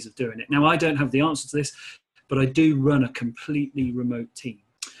of doing it. Now, I don't have the answer to this, but I do run a completely remote team.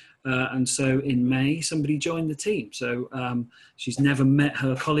 And so in May, somebody joined the team. So she's never met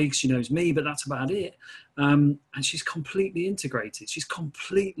her colleagues. She knows me, but that's about it. And she's completely integrated. She's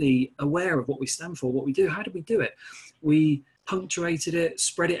completely aware of what we stand for, what we do. How did we do it? We punctuated it,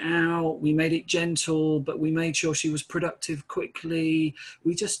 spread it out. We made it gentle, but we made sure she was productive quickly.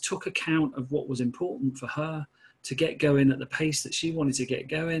 We just took account of what was important for her to get going at the pace that she wanted to get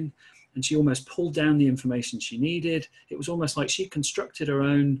going. And she almost pulled down the information she needed. It was almost like she constructed her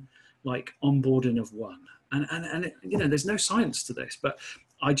own like onboarding of one. And it, you know, there's no science to this, but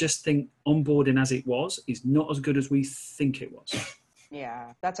I just think onboarding as it was is not as good as we think it was.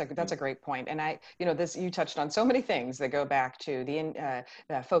 Yeah, that's a great point. And you touched on so many things that go back to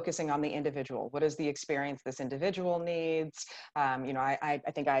the focusing on the individual. What is the experience this individual needs? I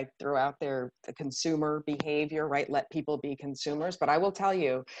think I threw out there the consumer behavior, right? Let people be consumers. But I will tell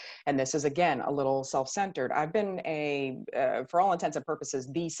you, and this is again a little self-centered, I've been for all intents and purposes,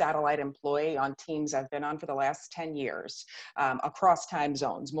 the satellite employee on teams I've been on for the last 10 years across time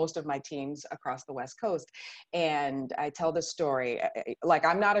zones, most of my teams across the West Coast. And I tell this story, like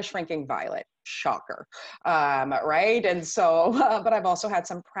I'm not a shrinking violet, shocker, right? And so, but I've also had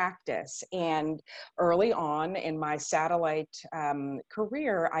some practice. And early on in my satellite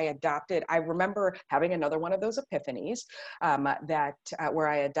career, I remember having another one of those epiphanies where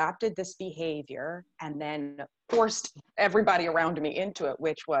I adopted this behavior and then forced everybody around me into it,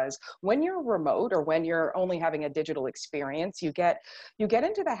 which was when you're remote or when you're only having a digital experience, you get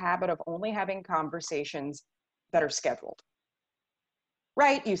into the habit of only having conversations that are scheduled.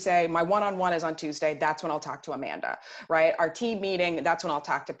 Right? You say, my one-on-one is on Tuesday. That's when I'll talk to Amanda, right? Our team meeting, that's when I'll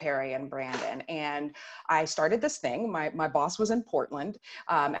talk to Perry and Brandon. And I started this thing, my boss was in Portland,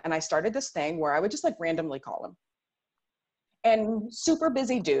 and I started this thing where I would just like randomly call him. And super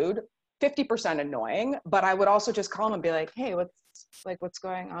busy dude, 50% annoying, but I would also just call him and be like, hey, like what's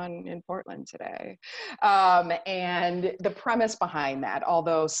going on in Portland today. And the premise behind that,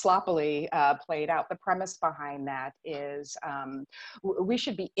 although sloppily played out, the premise behind that is we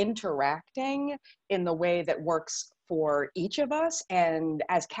should be interacting in the way that works for each of us and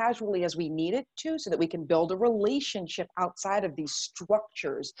as casually as we need it to, so that we can build a relationship outside of these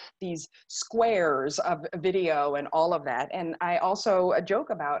structures, these squares of video and all of that. And I also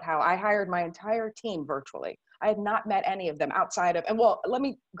joke about how I hired my entire team virtually. I had not met any of them outside of, and well,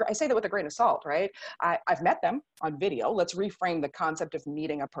 I say that with a grain of salt, right? I've met them on video. Let's reframe the concept of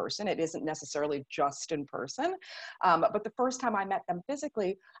meeting a person. It isn't necessarily just in person. But the first time I met them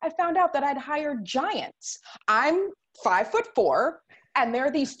physically, I found out that I'd hired giants. I'm 5'4", and they're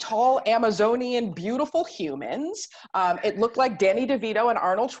these tall Amazonian, beautiful humans. It looked like Danny DeVito and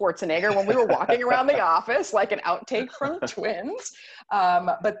Arnold Schwarzenegger when we were walking around the office, like an outtake from Twins.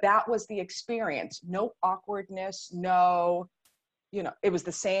 But that was the experience. No awkwardness, no, it was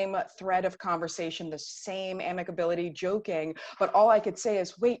the same thread of conversation, the same amicability, joking. But all I could say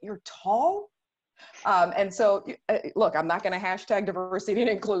is, wait, you're tall? And so, look, I'm not going to hashtag diversity and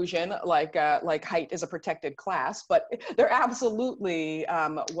inclusion like height is a protected class, but there absolutely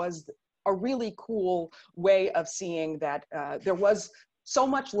was a really cool way of seeing that there was so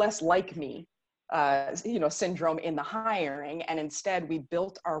much less like me, syndrome in the hiring. And instead we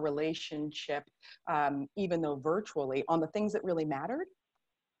built our relationship, even though virtually, on the things that really mattered.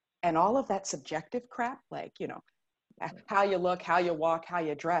 And all of that subjective crap, like, how you look, how you walk, how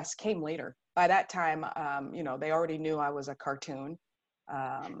you dress, came later. By that time, they already knew I was a cartoon,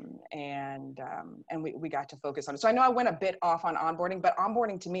 and we got to focus on it. So I know I went a bit off on onboarding, but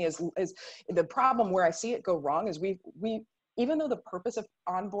onboarding to me is the problem where I see it go wrong is we even though the purpose of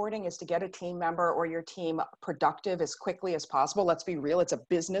onboarding is to get a team member or your team productive as quickly as possible, let's be real, it's a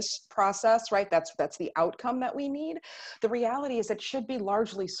business process, right? That's the outcome that we need. The reality is it should be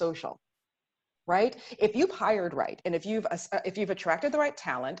largely social. Right? If you've hired right, and if you've attracted the right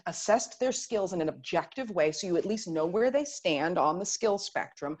talent, assessed their skills in an objective way, so you at least know where they stand on the skill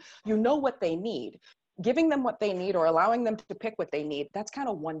spectrum, you know what they need. Giving them what they need or allowing them to pick what they need, that's kind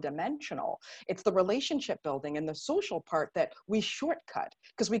of one-dimensional. It's the relationship building and the social part that we shortcut,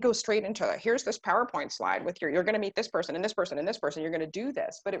 because we go straight into, here's this PowerPoint slide with you're going to meet this person and this person and this person, you're going to do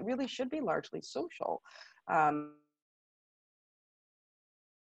this, but it really should be largely social.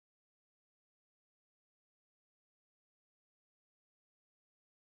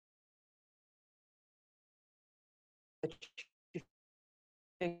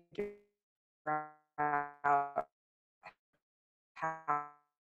 Figure out how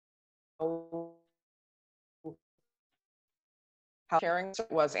sharing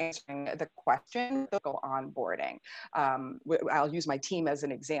was answering the question, onboarding. I'll use my team as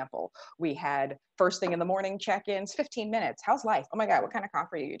an example. We had first thing in the morning check-ins, 15 minutes. How's life? Oh my God, what kind of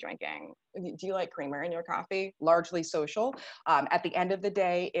coffee are you drinking? Do you like creamer in your coffee? Largely social. At the end of the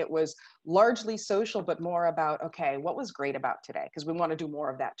day, it was largely social, but more about, okay, what was great about today? Because we want to do more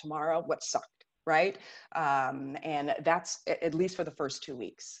of that tomorrow. What sucked? Right? And that's at least for the first 2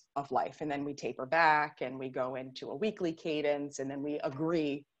 weeks of life. And then we taper back and we go into a weekly cadence, and then we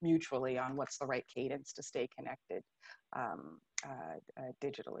agree mutually on what's the right cadence to stay connected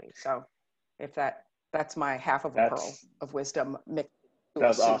digitally. So if that's my half of a pearl of wisdom. That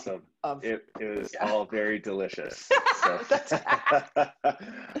was awesome. It was all very delicious. So.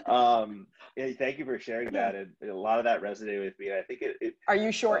 Yeah, thank you for sharing that. And a lot of that resonated with me. I think it Are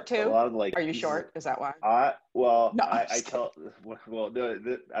you short too? A lot of Are you short? Is that why? No,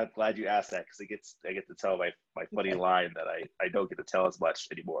 I'm glad you asked that, because I get to tell my funny line that I don't get to tell as much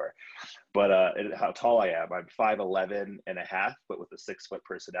anymore. But how tall I am, I'm 5'11" and a half, but with a 6-foot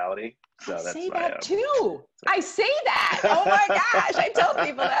personality. So I say that too. I say that. Oh my gosh, I tell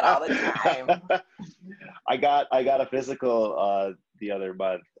people that all the time. I got a physical the other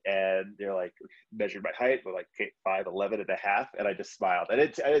month, and they're like, measured my height, but like 5'11" and a half, and I just smiled. I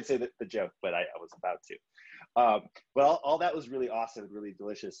didn't say the joke, but I was about to. But all that was really awesome, really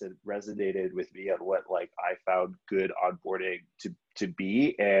delicious, and resonated with me on what I found good onboarding to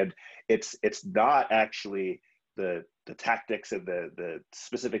be. And it's not actually the tactics and the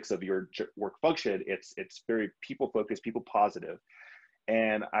specifics of your work function. It's very people focused, people positive.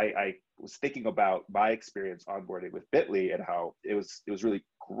 And I was thinking about my experience onboarding with Bitly and how it was really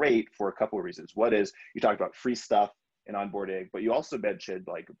great for a couple of reasons. One is you talked about free stuff in onboarding, but you also mentioned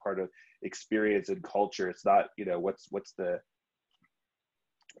part of experience and culture. It's not, what's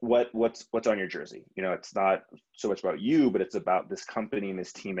on your jersey. It's not so much about you, but it's about this company and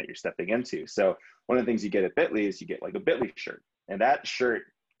this team that you're stepping into. So one of the things you get at Bitly is you get a Bitly shirt, and that shirt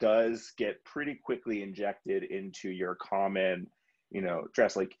does get pretty quickly injected into your common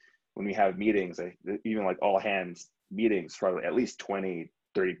dress. Like when we have meetings, even like all hands meetings, probably at least 20-30%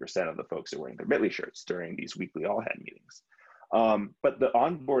 of the folks are wearing their Bitly shirts during these weekly all hand meetings. But the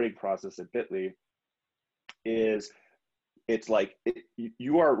onboarding process at Bitly is, it's like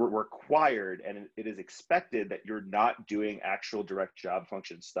you are required, and it is expected that you're not doing actual direct job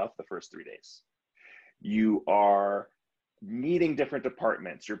function stuff the first 3 days. You are meeting different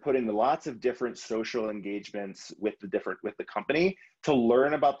departments. You're putting lots of different social engagements with the company to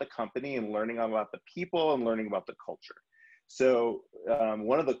learn about the company and learning about the people and learning about the culture. So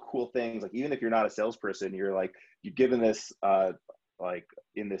one of the cool things, like even if you're not a salesperson, you're given this, like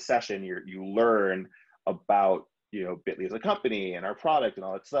in this session, you learn about, Bitly as a company and our product and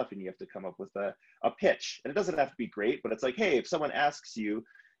all that stuff. And you have to come up with a pitch, and it doesn't have to be great, but it's like, hey, if someone asks you,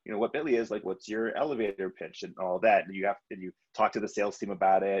 what Bitly is, like, what's your elevator pitch and all that, and you talk to the sales team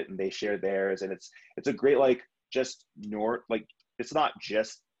about it, and they share theirs, and it's a great, it's not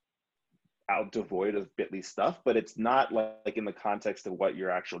just out devoid of Bitly stuff, but it's not like in the context of what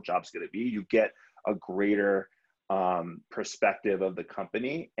your actual job's going to be. You get a greater perspective of the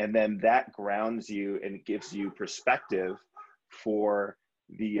company, and then that grounds you and gives you perspective for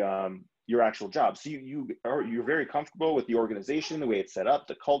the your actual job. So you're very comfortable with the organization, the way it's set up,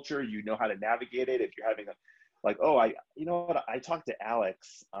 the culture. You know how to navigate it. If you're having I talked to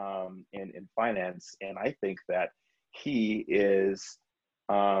Alex in finance, and I think that he is.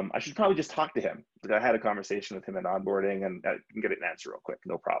 I should probably just talk to him. I had a conversation with him in onboarding, and I can get an answer real quick,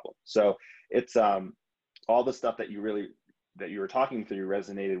 no problem. So it's all the stuff that you were talking through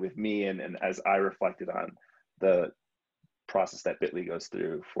resonated with me, and as I reflected on the process that Bitly goes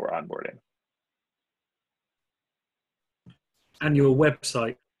through for onboarding. And your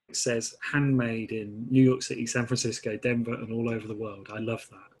website says handmade in New York City, San Francisco, Denver, and all over the world. I love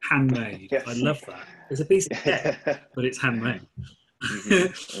that. Handmade. Yes. I love that. It's a piece of cake, but it's handmade.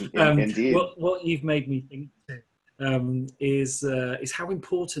 Mm-hmm. Indeed. What you've made me think is how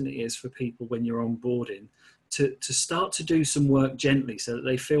important it is for people when you're onboarding to start to do some work gently, so that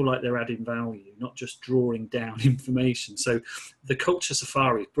they feel like they're adding value, not just drawing down information. So the culture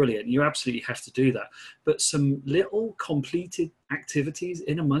safari is brilliant. You absolutely have to do that. But some little completed activities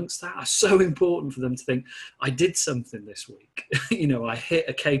in amongst that are so important for them to think, I did something this week. I hit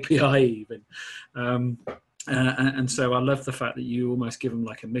a KPI even. And so I love the fact that you almost give them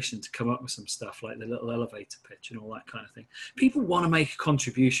like a mission to come up with some stuff like the little elevator pitch and all that kind of thing. People want to make a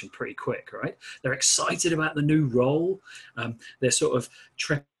contribution pretty quick, right? They're excited about the new role. They're sort of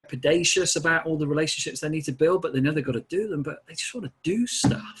trepidatious about all the relationships they need to build, but they know they've got to do them, but they just want to do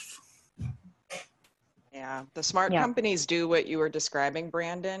stuff. Yeah, the smart companies do what you were describing,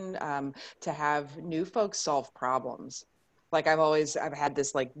 Brandon, to have new folks solve problems. Like I've had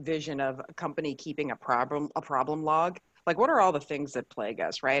this vision of a company keeping a problem log. Like, what are all the things that plague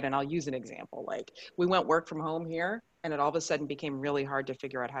us, right? And I'll use an example. Like, we went work from home here, and it all of a sudden became really hard to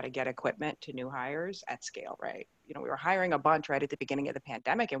figure out how to get equipment to new hires at scale, right? We were hiring a bunch right at the beginning of the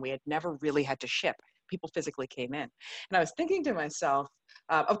pandemic, and we had never really had to ship. People physically came in. And I was thinking to myself,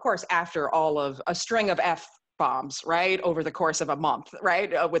 of course, after all of a string of F-bombs, right, over the course of a month,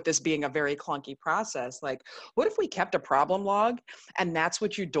 right, with this being a very clunky process, what if we kept a problem log, and that's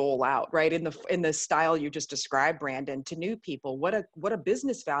what you dole out, right, in the style you just described, Brandon, to new people? What a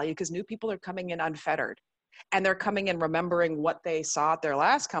business value, because new people are coming in unfettered, and they're coming in remembering what they saw at their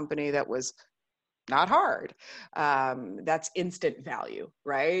last company that was not hard. That's instant value,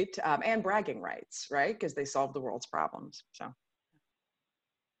 right, and bragging rights, right, because they solved the world's problems. So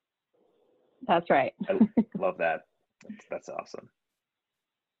that's right. I love that. That's awesome.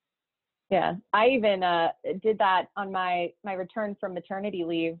 Yeah, I even did that on my return from maternity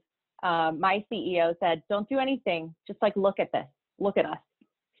leave. My CEO said, "Don't do anything. Just look at this. Look at us.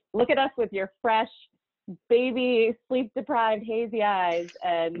 Look at us with your fresh, baby, sleep-deprived, hazy eyes,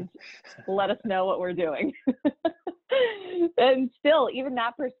 and let us know what we're doing." And still, even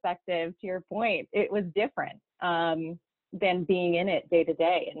that perspective, to your point, it was different than being in it day to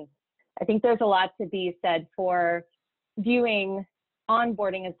day. And I think there's a lot to be said for viewing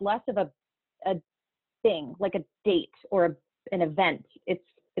onboarding as less of a thing, like a date or an event. It's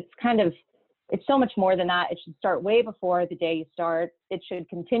so much more than that. It should start way before the day you start. It should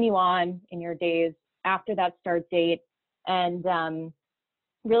continue on in your days after that start date, and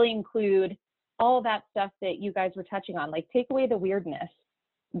really include all that stuff that you guys were touching on. Like, take away the weirdness.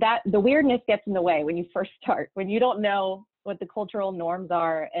 That the weirdness gets in the way when you first start, when you don't know what the cultural norms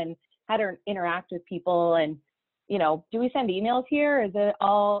are and how to interact with people. And do we send emails here? Or is it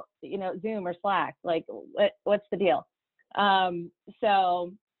all, Zoom or Slack? Like, what's the deal?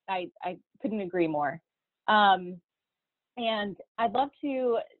 So I couldn't agree more. And And I'd love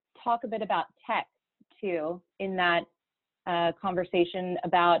to talk a bit about tech too in that conversation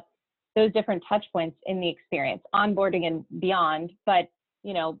about those different touch points in the experience, onboarding and beyond. But,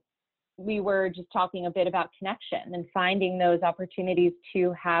 you know, we were just talking a bit about connection and finding those opportunities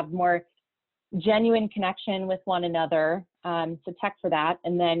to have more genuine connection with one another. So tech for that.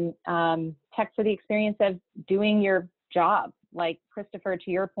 And then tech for the experience of doing your job. Like Christopher,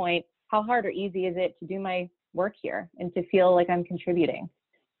 to your point, how hard or easy is it to do my work here and to feel like I'm contributing?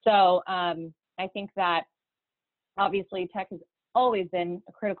 So I think that obviously tech has always been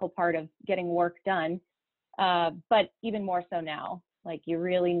a critical part of getting work done, but even more so now. Like you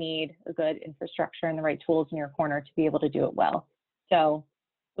really need a good infrastructure and the right tools in your corner to be able to do it well. So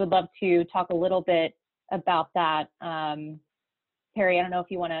would love to talk a little bit about that. Perry, I don't know if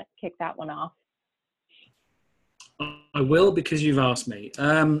you want to kick that one off. I will, because you've asked me.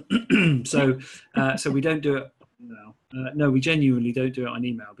 So we don't do it. No, we genuinely don't do it on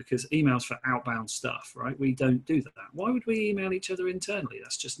email, because email's for outbound stuff, right? We don't do that. Why would we email each other internally?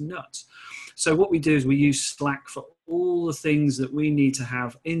 That's just nuts. So what we do is we use Slack for all the things that we need to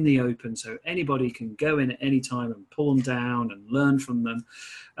have in the open, so anybody can go in at any time and pull them down and learn from them.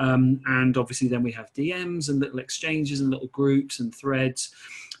 And obviously then we have DMs and little exchanges and little groups and threads.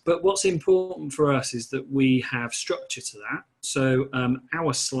 But what's important for us is that we have structure to that. So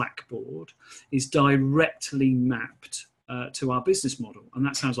our Slack board is directly mapped to our business model. And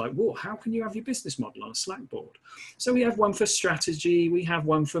that sounds like, whoa, how can you have your business model on a Slack board? So we have one for strategy, we have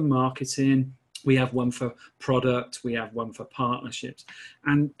one for marketing, we have one for product, we have one for partnerships,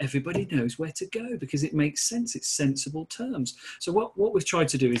 and everybody knows where to go because it makes sense. It's sensible terms. So what we've tried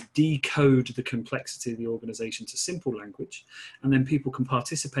to do is decode the complexity of the organization to simple language, and then people can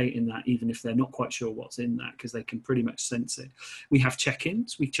participate in that even if they're not quite sure what's in that, because they can pretty much sense it. We have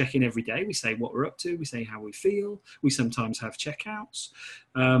check-ins. We check in every day. We say what we're up to. We say how we feel. We sometimes have checkouts.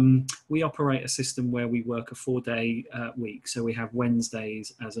 We operate a system where we work a 4-day week. So we have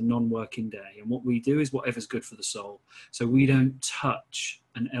Wednesdays as a non-working day. And what we do is whatever's good for the soul. So we don't touch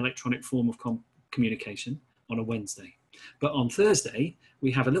an electronic form of communication on a Wednesday. But on Thursday,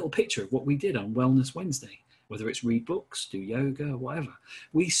 we have a little picture of what we did on Wellness Wednesday, whether it's read books, do yoga, whatever.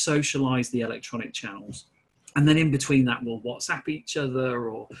 We socialize the electronic channels. And then in between that, we'll WhatsApp each other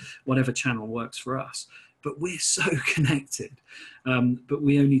or whatever channel works for us. But we're so connected, but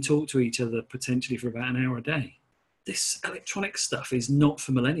we only talk to each other potentially for about an hour a day. This electronic stuff is not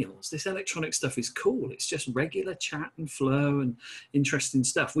for millennials. This electronic stuff is cool. It's just regular chat and flow and interesting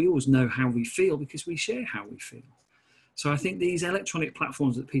stuff. We always know how we feel because we share how we feel. So I think these electronic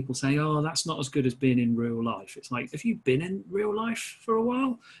platforms that people say, oh, that's not as good as being in real life. It's like, have you been in real life for a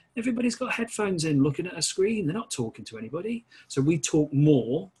while? Everybody's got headphones in looking at a screen. They're not talking to anybody. So we talk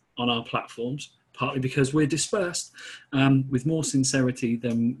more on our platforms, partly because we're dispersed, with more sincerity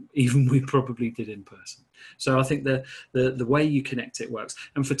than even we probably did in person. So I think the way you connect it works.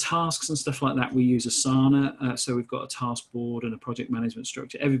 And for tasks and stuff like that, we use Asana. So we've got a task board and a project management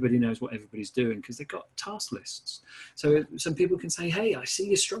structure. Everybody knows what everybody's doing because they've got task lists. So some people can say, hey, I see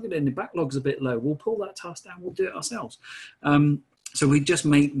you're struggling, the backlog's a bit low. We'll pull that task down, we'll do it ourselves. So we just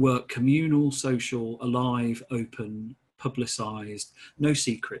make work communal, social, alive, open, publicized, no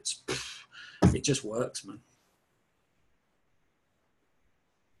secrets. It just works, man.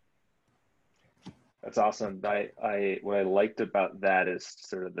 That's awesome. What I liked about that is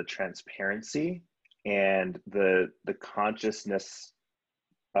sort of the transparency and the consciousness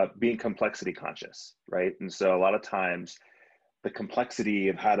of being complexity conscious, right? And so a lot of times the complexity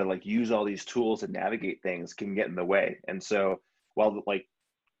of how to like use all these tools and navigate things can get in the way. And so while like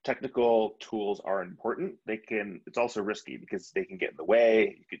technical tools are important, it's also risky because they can get in the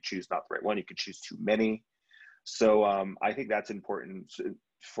way. You could choose not the right one. You could choose too many. So I think that's important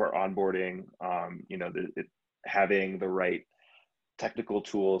for onboarding, having the right technical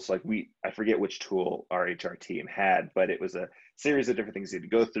tools. Like I forget which tool our HR team had, but it was a series of different things you had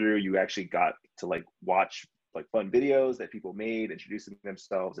to go through. You actually got to like watch like fun videos that people made, introducing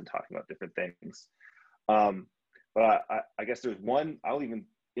themselves and talking about different things. But I guess there's one, I'll even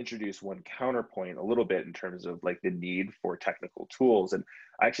introduce one counterpoint a little bit in terms of like the need for technical tools. And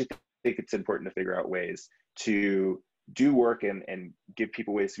I actually think it's important to figure out ways to do work and give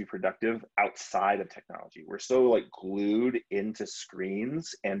people ways to be productive outside of technology. We're so like glued into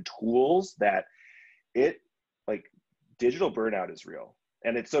screens and tools that digital burnout is real.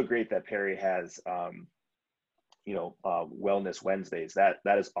 And it's so great that Perry has, Wellness Wednesdays.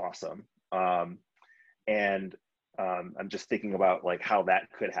 That is awesome. I'm just thinking about like how that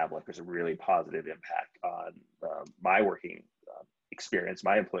could have like there's a really positive impact on my working experience,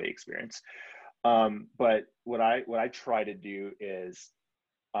 my employee experience. But what I try to do is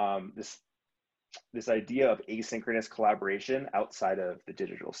this idea of asynchronous collaboration outside of the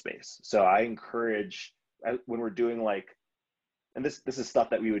digital space. So I encourage, when we're doing like, and this is stuff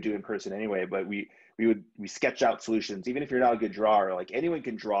that we would do in person anyway, but we sketch out solutions. Even if you're not a good drawer, like anyone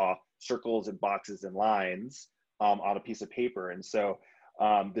can draw circles and boxes and lines on a piece of paper. And so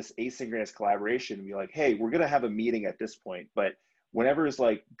this asynchronous collaboration, be like, hey, we're gonna have a meeting at this point, but whenever is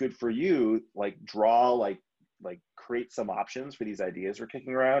like good for you, like draw, like create some options for these ideas we're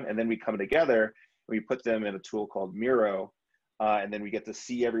kicking around, and then we come together, we put them in a tool called Miro, and then we get to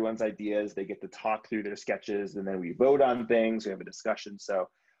see everyone's ideas, they get to talk through their sketches, and then we vote on things, we have a discussion. So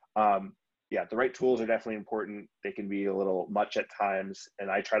yeah, the right tools are definitely important. They can be a little much at times, and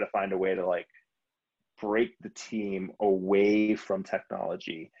I try to find a way to like break the team away from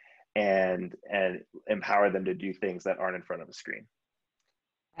technology and empower them to do things that aren't in front of a screen.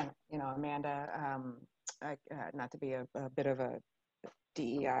 And, you know, Amanda, not to be a bit of a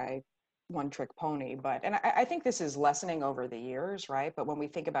DEI one-trick pony, but, and I think this is lessening over the years, right? But when we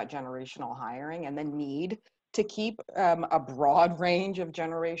think about generational hiring and the need to keep a broad range of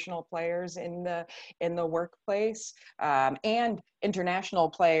generational players in the workplace, and international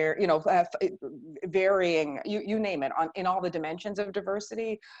player, you know, varying, you name it, in all the dimensions of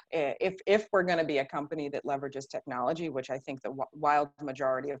diversity. If we're going to be a company that leverages technology, which I think the wild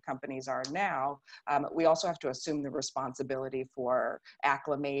majority of companies are now, we also have to assume the responsibility for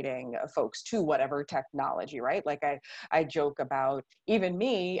acclimating folks to whatever technology, right? Like I joke about, even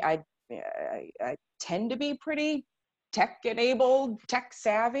me, I tend to be pretty tech-enabled,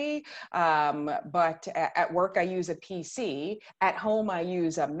 tech-savvy, but at work I use a PC. At home I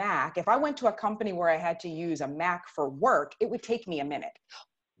use a Mac. If I went to a company where I had to use a Mac for work, it would take me a minute,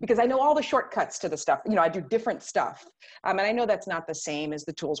 because I know all the shortcuts to the stuff. You know, I do different stuff. And I know that's not the same as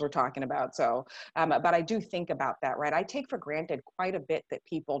the tools we're talking about. So, but I do think about that, right? I take for granted quite a bit that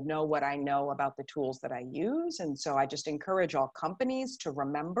people know what I know about the tools that I use. And so I just encourage all companies to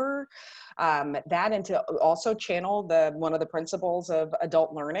remember that, and to also channel one of the principles of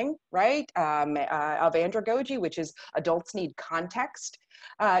adult learning, right? Of andragogy, which is adults need context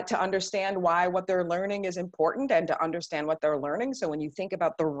to understand why what they're learning is important, and to understand what they're learning. So when you think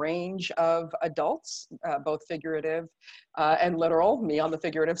about the range of adults, both figurative and literal, me on the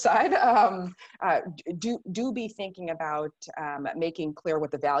figurative side, do be thinking about making clear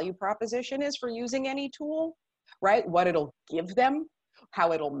what the value proposition is for using any tool, right? What it'll give them,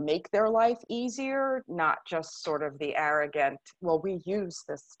 how it'll make their life easier, not just sort of the arrogant, well, we use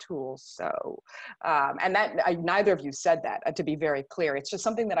this tool, so. And that, neither of you said that, to be very clear. It's just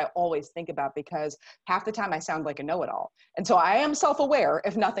something that I always think about, because half the time I sound like a know-it-all. And so I am self-aware,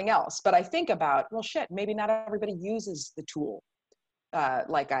 if nothing else, but I think about, well, shit, maybe not everybody uses the tool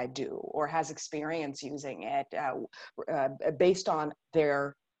like I do, or has experience using it based on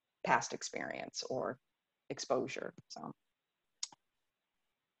their past experience or exposure, so.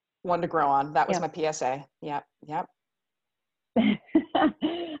 One to grow on. That was my PSA. Yep. I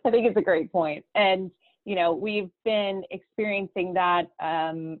think it's a great point. And, you know, we've been experiencing that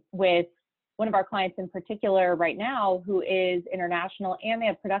with one of our clients in particular right now, who is international, and they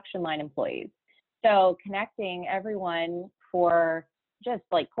have production line employees. So connecting everyone for just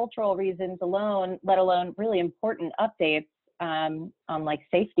like cultural reasons alone, let alone really important updates on like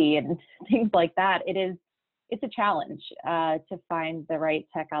safety and things like that, it's a challenge to find the right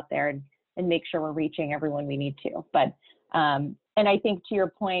tech out there and make sure we're reaching everyone we need to. But, and I think to your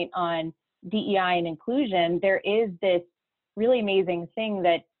point on DEI and inclusion, there is this really amazing thing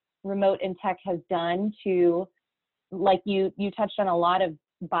that remote and tech has done to, like you touched on a lot of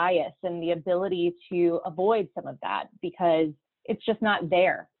bias and the ability to avoid some of that, because it's just not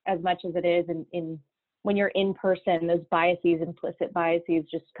there as much as it is in when you're in person. Those biases, implicit biases,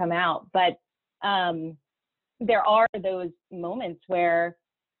 just come out. But there are those moments where,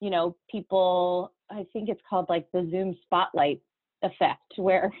 you know, people, I think it's called like the Zoom spotlight effect,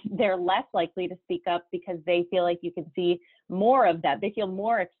 where they're less likely to speak up because they feel like you can see more of that. They feel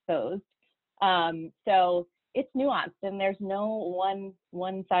more exposed. So it's nuanced, and there's no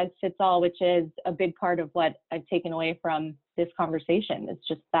one size fits all, which is a big part of what I've taken away from this conversation. It's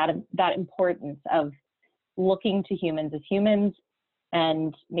just that importance of looking to humans as humans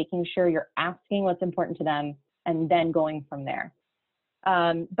and making sure you're asking what's important to them and then going from there.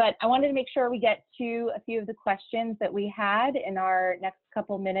 But I wanted to make sure we get to a few of the questions that we had in our next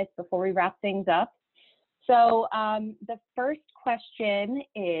couple minutes before we wrap things up. So the first question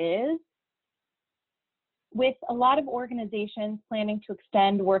is, with a lot of organizations planning to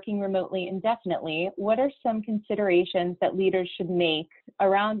extend working remotely indefinitely, what are some considerations that leaders should make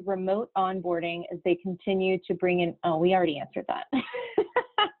around remote onboarding as they continue to bring in, oh, we already answered that.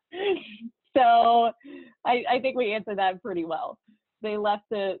 So I think we answered that pretty well. They left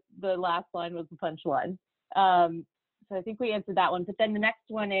the last line was the punchline. So I think we answered that one. But then the next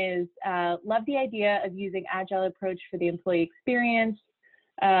one is, love the idea of using agile approach for the employee experience.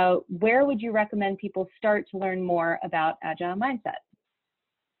 Where would you recommend people start to learn more about agile mindset?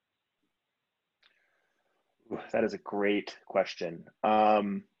 That is a great question.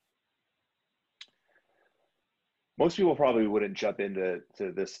 Most people probably wouldn't jump into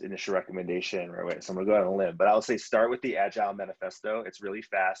this initial recommendation right away, so I'm gonna go out on a limb, but I'll say start with the Agile Manifesto. It's really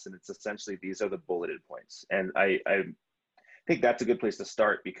fast, and it's essentially, these are the bulleted points. And I think that's a good place to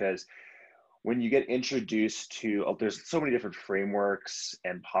start, because when you get introduced to, there's so many different frameworks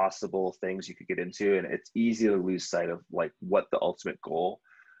and possible things you could get into, and it's easy to lose sight of like what the ultimate goal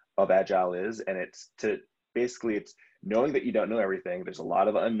of Agile is. And it's it's knowing that you don't know everything. There's a lot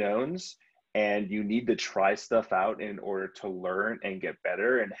of unknowns, and you need to try stuff out in order to learn and get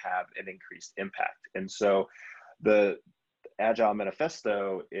better and have an increased impact. And so the Agile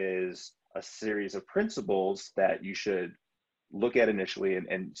Manifesto is a series of principles that you should look at initially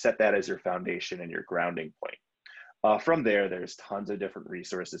and set that as your foundation and your grounding point. From there, there's tons of different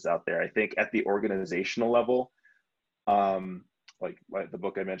resources out there. I think at the organizational level, like the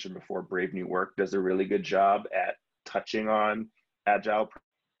book I mentioned before, Brave New Work, does a really good job at touching on Agile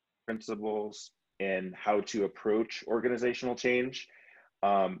principles and how to approach organizational change.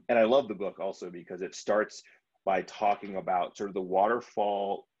 And I love the book also because it starts by talking about sort of the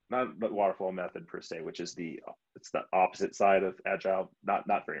waterfall, not the waterfall method per se, which is it's the opposite side of Agile,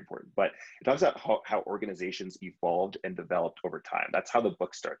 not very important, but it talks about how organizations evolved and developed over time. That's how the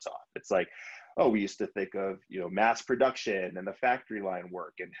book starts off. It's like, oh, we used to think of, mass production and the factory line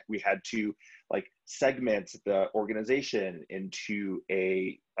work, and we had to like segment the organization into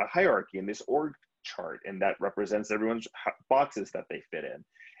a hierarchy in this org chart, and that represents everyone's boxes that they fit in.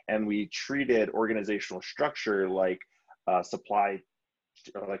 And we treated organizational structure like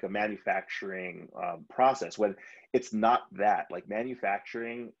like a manufacturing process, when it's not that. Like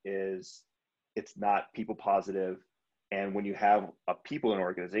manufacturing it's not people positive. And when you have people in an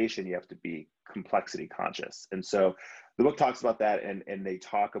organization, you have to be complexity conscious. And so the book talks about that, and they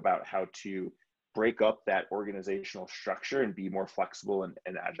talk about how to break up that organizational structure and be more flexible and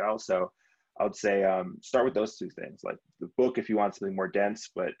agile. So I would say start with those two things. Like the book, if you want something more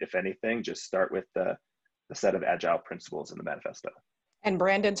dense, but if anything, just start with the set of agile principles in the manifesto. And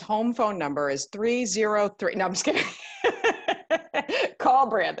Brandon's home phone number is 303. No, I'm just kidding. Call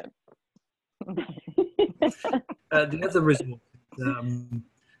Brandon. The other result,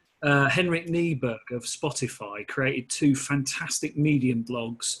 Henrik Nieberg of Spotify created 2 fantastic Medium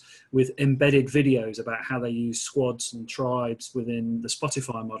blogs with embedded videos about how they use squads and tribes within the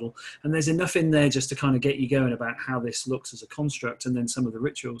Spotify model. And there's enough in there just to kind of get you going about how this looks as a construct, and then some of the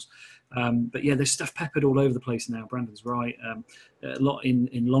rituals. But yeah, there's stuff peppered all over the place now. Brandon's right. A lot in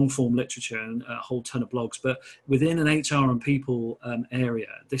long form literature and a whole ton of blogs. But within an HR and people area,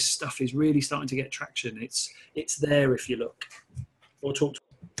 this stuff is really starting to get traction. It's there if you look or talk to.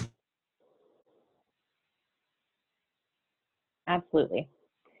 Absolutely.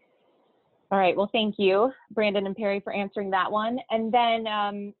 All right. Well, thank you, Brandon and Perry, for answering that one. And then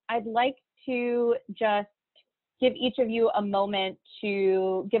I'd like to just give each of you a moment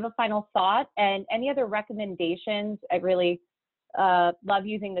to give a final thought and any other recommendations. I really love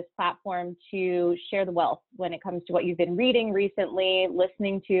using this platform to share the wealth when it comes to what you've been reading recently,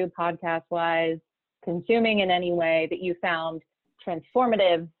 listening to podcast-wise, consuming in any way that you found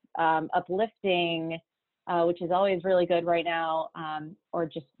transformative, uplifting, which is always really good right now, or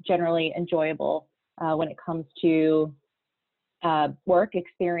just generally enjoyable when it comes to work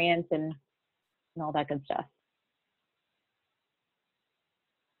experience and all that good stuff.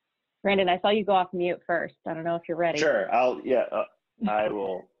 Brandon, I saw you go off mute first. I don't know if you're ready. Sure, I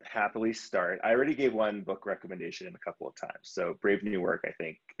will happily start. I already gave one book recommendation a couple of times. So Brave New Work, I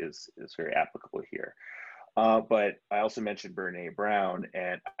think, is very applicable here. But I also mentioned Brené Brown,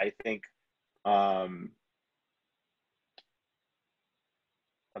 and I think I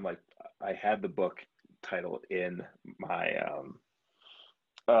had the book title in my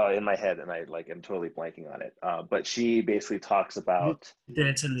head, and I'm totally blanking on it. But she basically talks about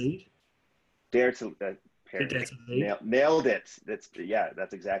Dare to Lead. Dare to Lead. Nailed it. That's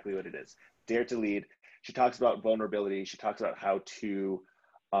exactly what it is. Dare to Lead. She talks about vulnerability. She talks about how to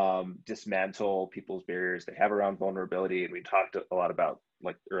dismantle people's barriers they have around vulnerability, and we talked a lot about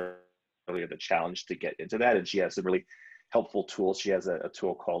like earlier, the challenge to get into that. And she has some really helpful tools. She has a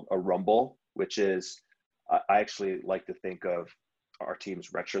tool called a Rumble, which is, I actually like to think of our team's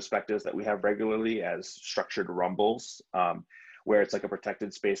retrospectives that we have regularly as structured rumbles, where it's like a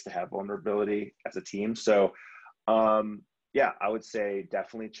protected space to have vulnerability as a team. So yeah, I would say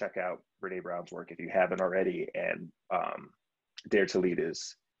definitely check out Brene Brown's work if you haven't already. And Dare to Lead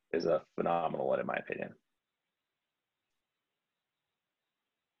is a phenomenal one, in my opinion.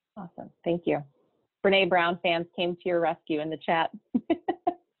 Awesome. Thank you. Brene Brown fans came to your rescue in the chat.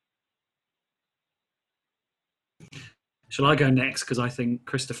 Shall I go next? Because I think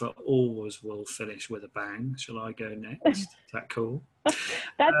Christopher always will finish with a bang. Shall I go next? Is that cool?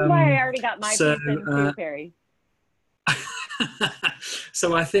 That's why I already got my piece in too, Perry.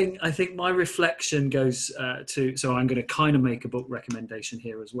 So I think my reflection goes to, so I'm going to kind of make a book recommendation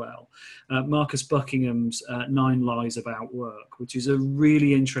here as well. Marcus Buckingham's 9 Lies About Work, which is a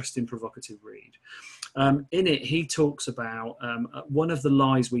really interesting, provocative read. In it, he talks about one of the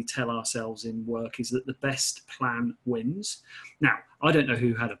lies we tell ourselves in work is that the best plan wins. Now, I don't know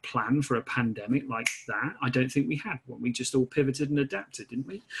who had a plan for a pandemic like that. I don't think we had one. We just all pivoted and adapted, didn't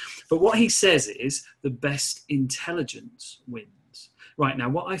we? But what he says is the best intelligence wins. Right, now,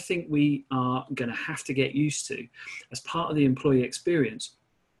 what I think we are going to have to get used to as part of the employee experience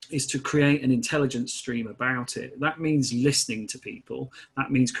is to create an intelligence stream about it. That means listening to people. That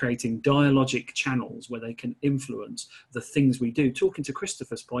means creating dialogic channels where they can influence the things we do. Talking to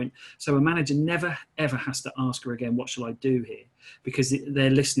Christopher's point, so a manager never, ever has to ask her again, what shall I do here? Because they're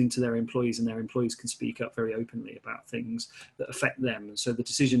listening to their employees, and their employees can speak up very openly about things that affect them. And so the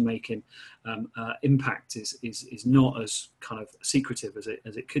decision-making impact is not as kind of secretive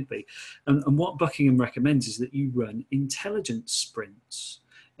as it could be. And what Buckingham recommends is that you run intelligence sprints.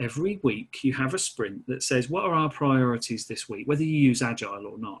 Every week you have a sprint that says, what are our priorities this week, whether you use Agile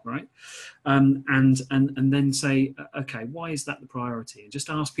or not, right? And then say, okay, why is that the priority? And just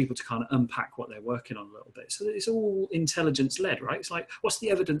ask people to kind of unpack what they're working on a little bit. So that it's all intelligence led, right? It's like, what's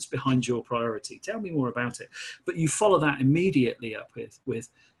the evidence behind your priority? Tell me more about it. But you follow that immediately up with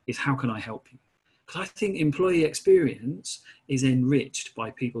is how can I help you? Because I think employee experience is enriched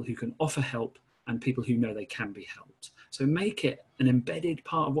by people who can offer help and people who know they can be helped. So make it an embedded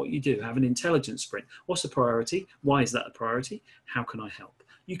part of what you do. Have an intelligence sprint. What's the priority? Why is that a priority? How can I help?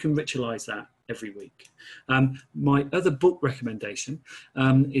 You can ritualize that every week. My other book recommendation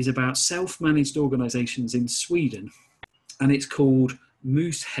is about self-managed organizations in Sweden, and it's called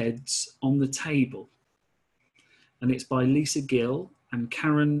Moose Heads on the Table. And it's by Lisa Gill and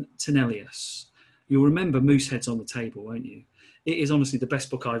Karen Tenelius. You'll remember Moose Heads on the Table, won't you? It is honestly the best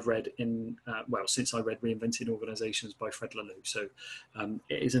book I've read in, since I read Reinventing Organizations by Fred Laloux. So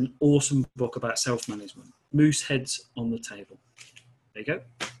it is an awesome book about self-management. Moose Heads on the Table. There you go.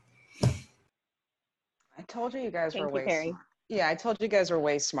 I told you guys were Thank you, Perry. Yeah, I told you guys were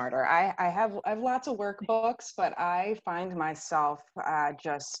way smarter. I have lots of workbooks, but I find myself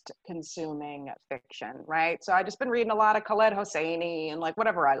just consuming fiction, right? So I've just been reading a lot of Khaled Hosseini and like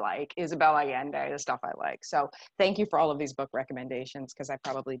whatever I like, Isabel Allende, the stuff I like. So thank you for all of these book recommendations, because I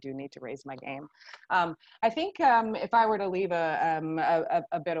probably do need to raise my game. I think if I were to leave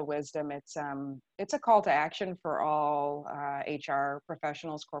a bit of wisdom, it's a call to action for all HR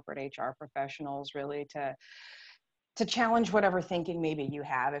professionals, corporate HR professionals, really to challenge whatever thinking maybe you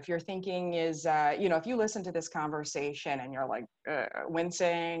have. If your thinking is, if you listen to this conversation and you're like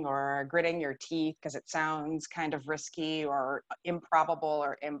wincing or gritting your teeth because it sounds kind of risky or improbable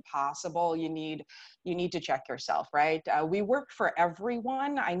or impossible, you need to check yourself, right? We work for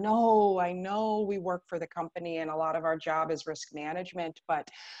everyone. I know we work for the company and a lot of our job is risk management, but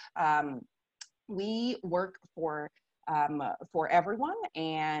we work for everyone,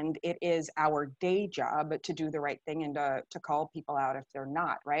 and it is our day job to do the right thing and to call people out if they're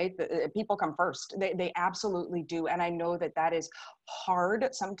not, right? People come first. They absolutely do. And I know that is hard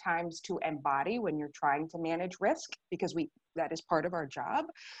sometimes to embody when you're trying to manage risk, because that is part of our job.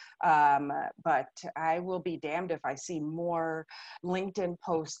 But I will be damned if I see more LinkedIn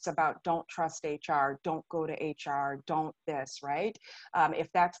posts about don't trust HR, don't go to HR, don't this, right? If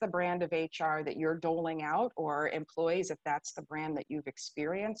that's the brand of HR that you're doling out, or employees, if that's the brand that you've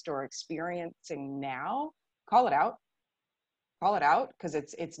experienced or experiencing now, call it out, because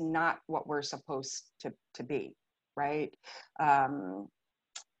it's not what we're supposed to be, right?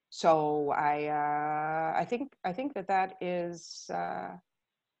 So I think that is,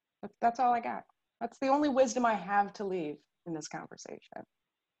 that's all I got. That's the only wisdom I have to leave in this conversation.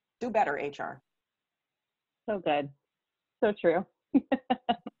 Do better, HR. So good. So true.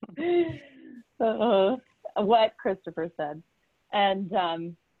 What Christopher said. And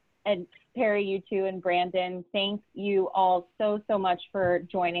and Perry, you too, and Brandon, thank you all so much for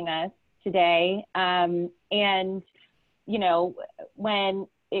joining us today. And, you know, when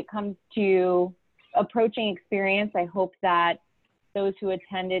it comes to approaching experience, I hope that those who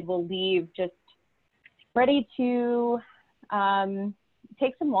attended will leave just ready to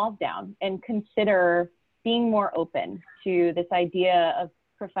take some walls down and consider being more open to this idea of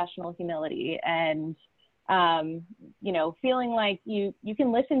professional humility and, you know, feeling like you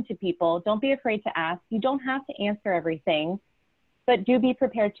can listen to people. Don't be afraid to ask. You don't have to answer everything, but do be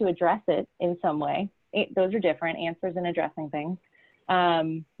prepared to address it in some way. Those are different, answers and addressing things.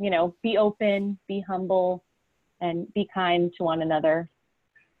 You know, be open, be humble, and be kind to one another.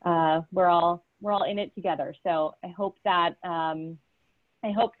 We're all in it together. So I hope that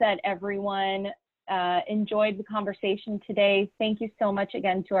everyone enjoyed the conversation today. Thank you so much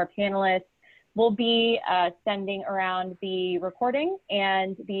again to our panelists. We'll be sending around the recording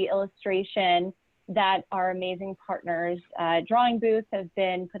and the illustration that our amazing partners, Drawing Booth, have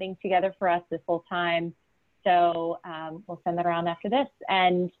been putting together for us this whole time. So we'll send that around after this.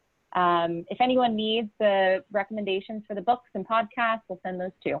 And if anyone needs the recommendations for the books and podcasts, we'll send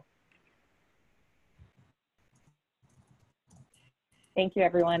those too. Thank you,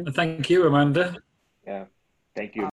 everyone. Thank you, Amanda. Yeah, thank you.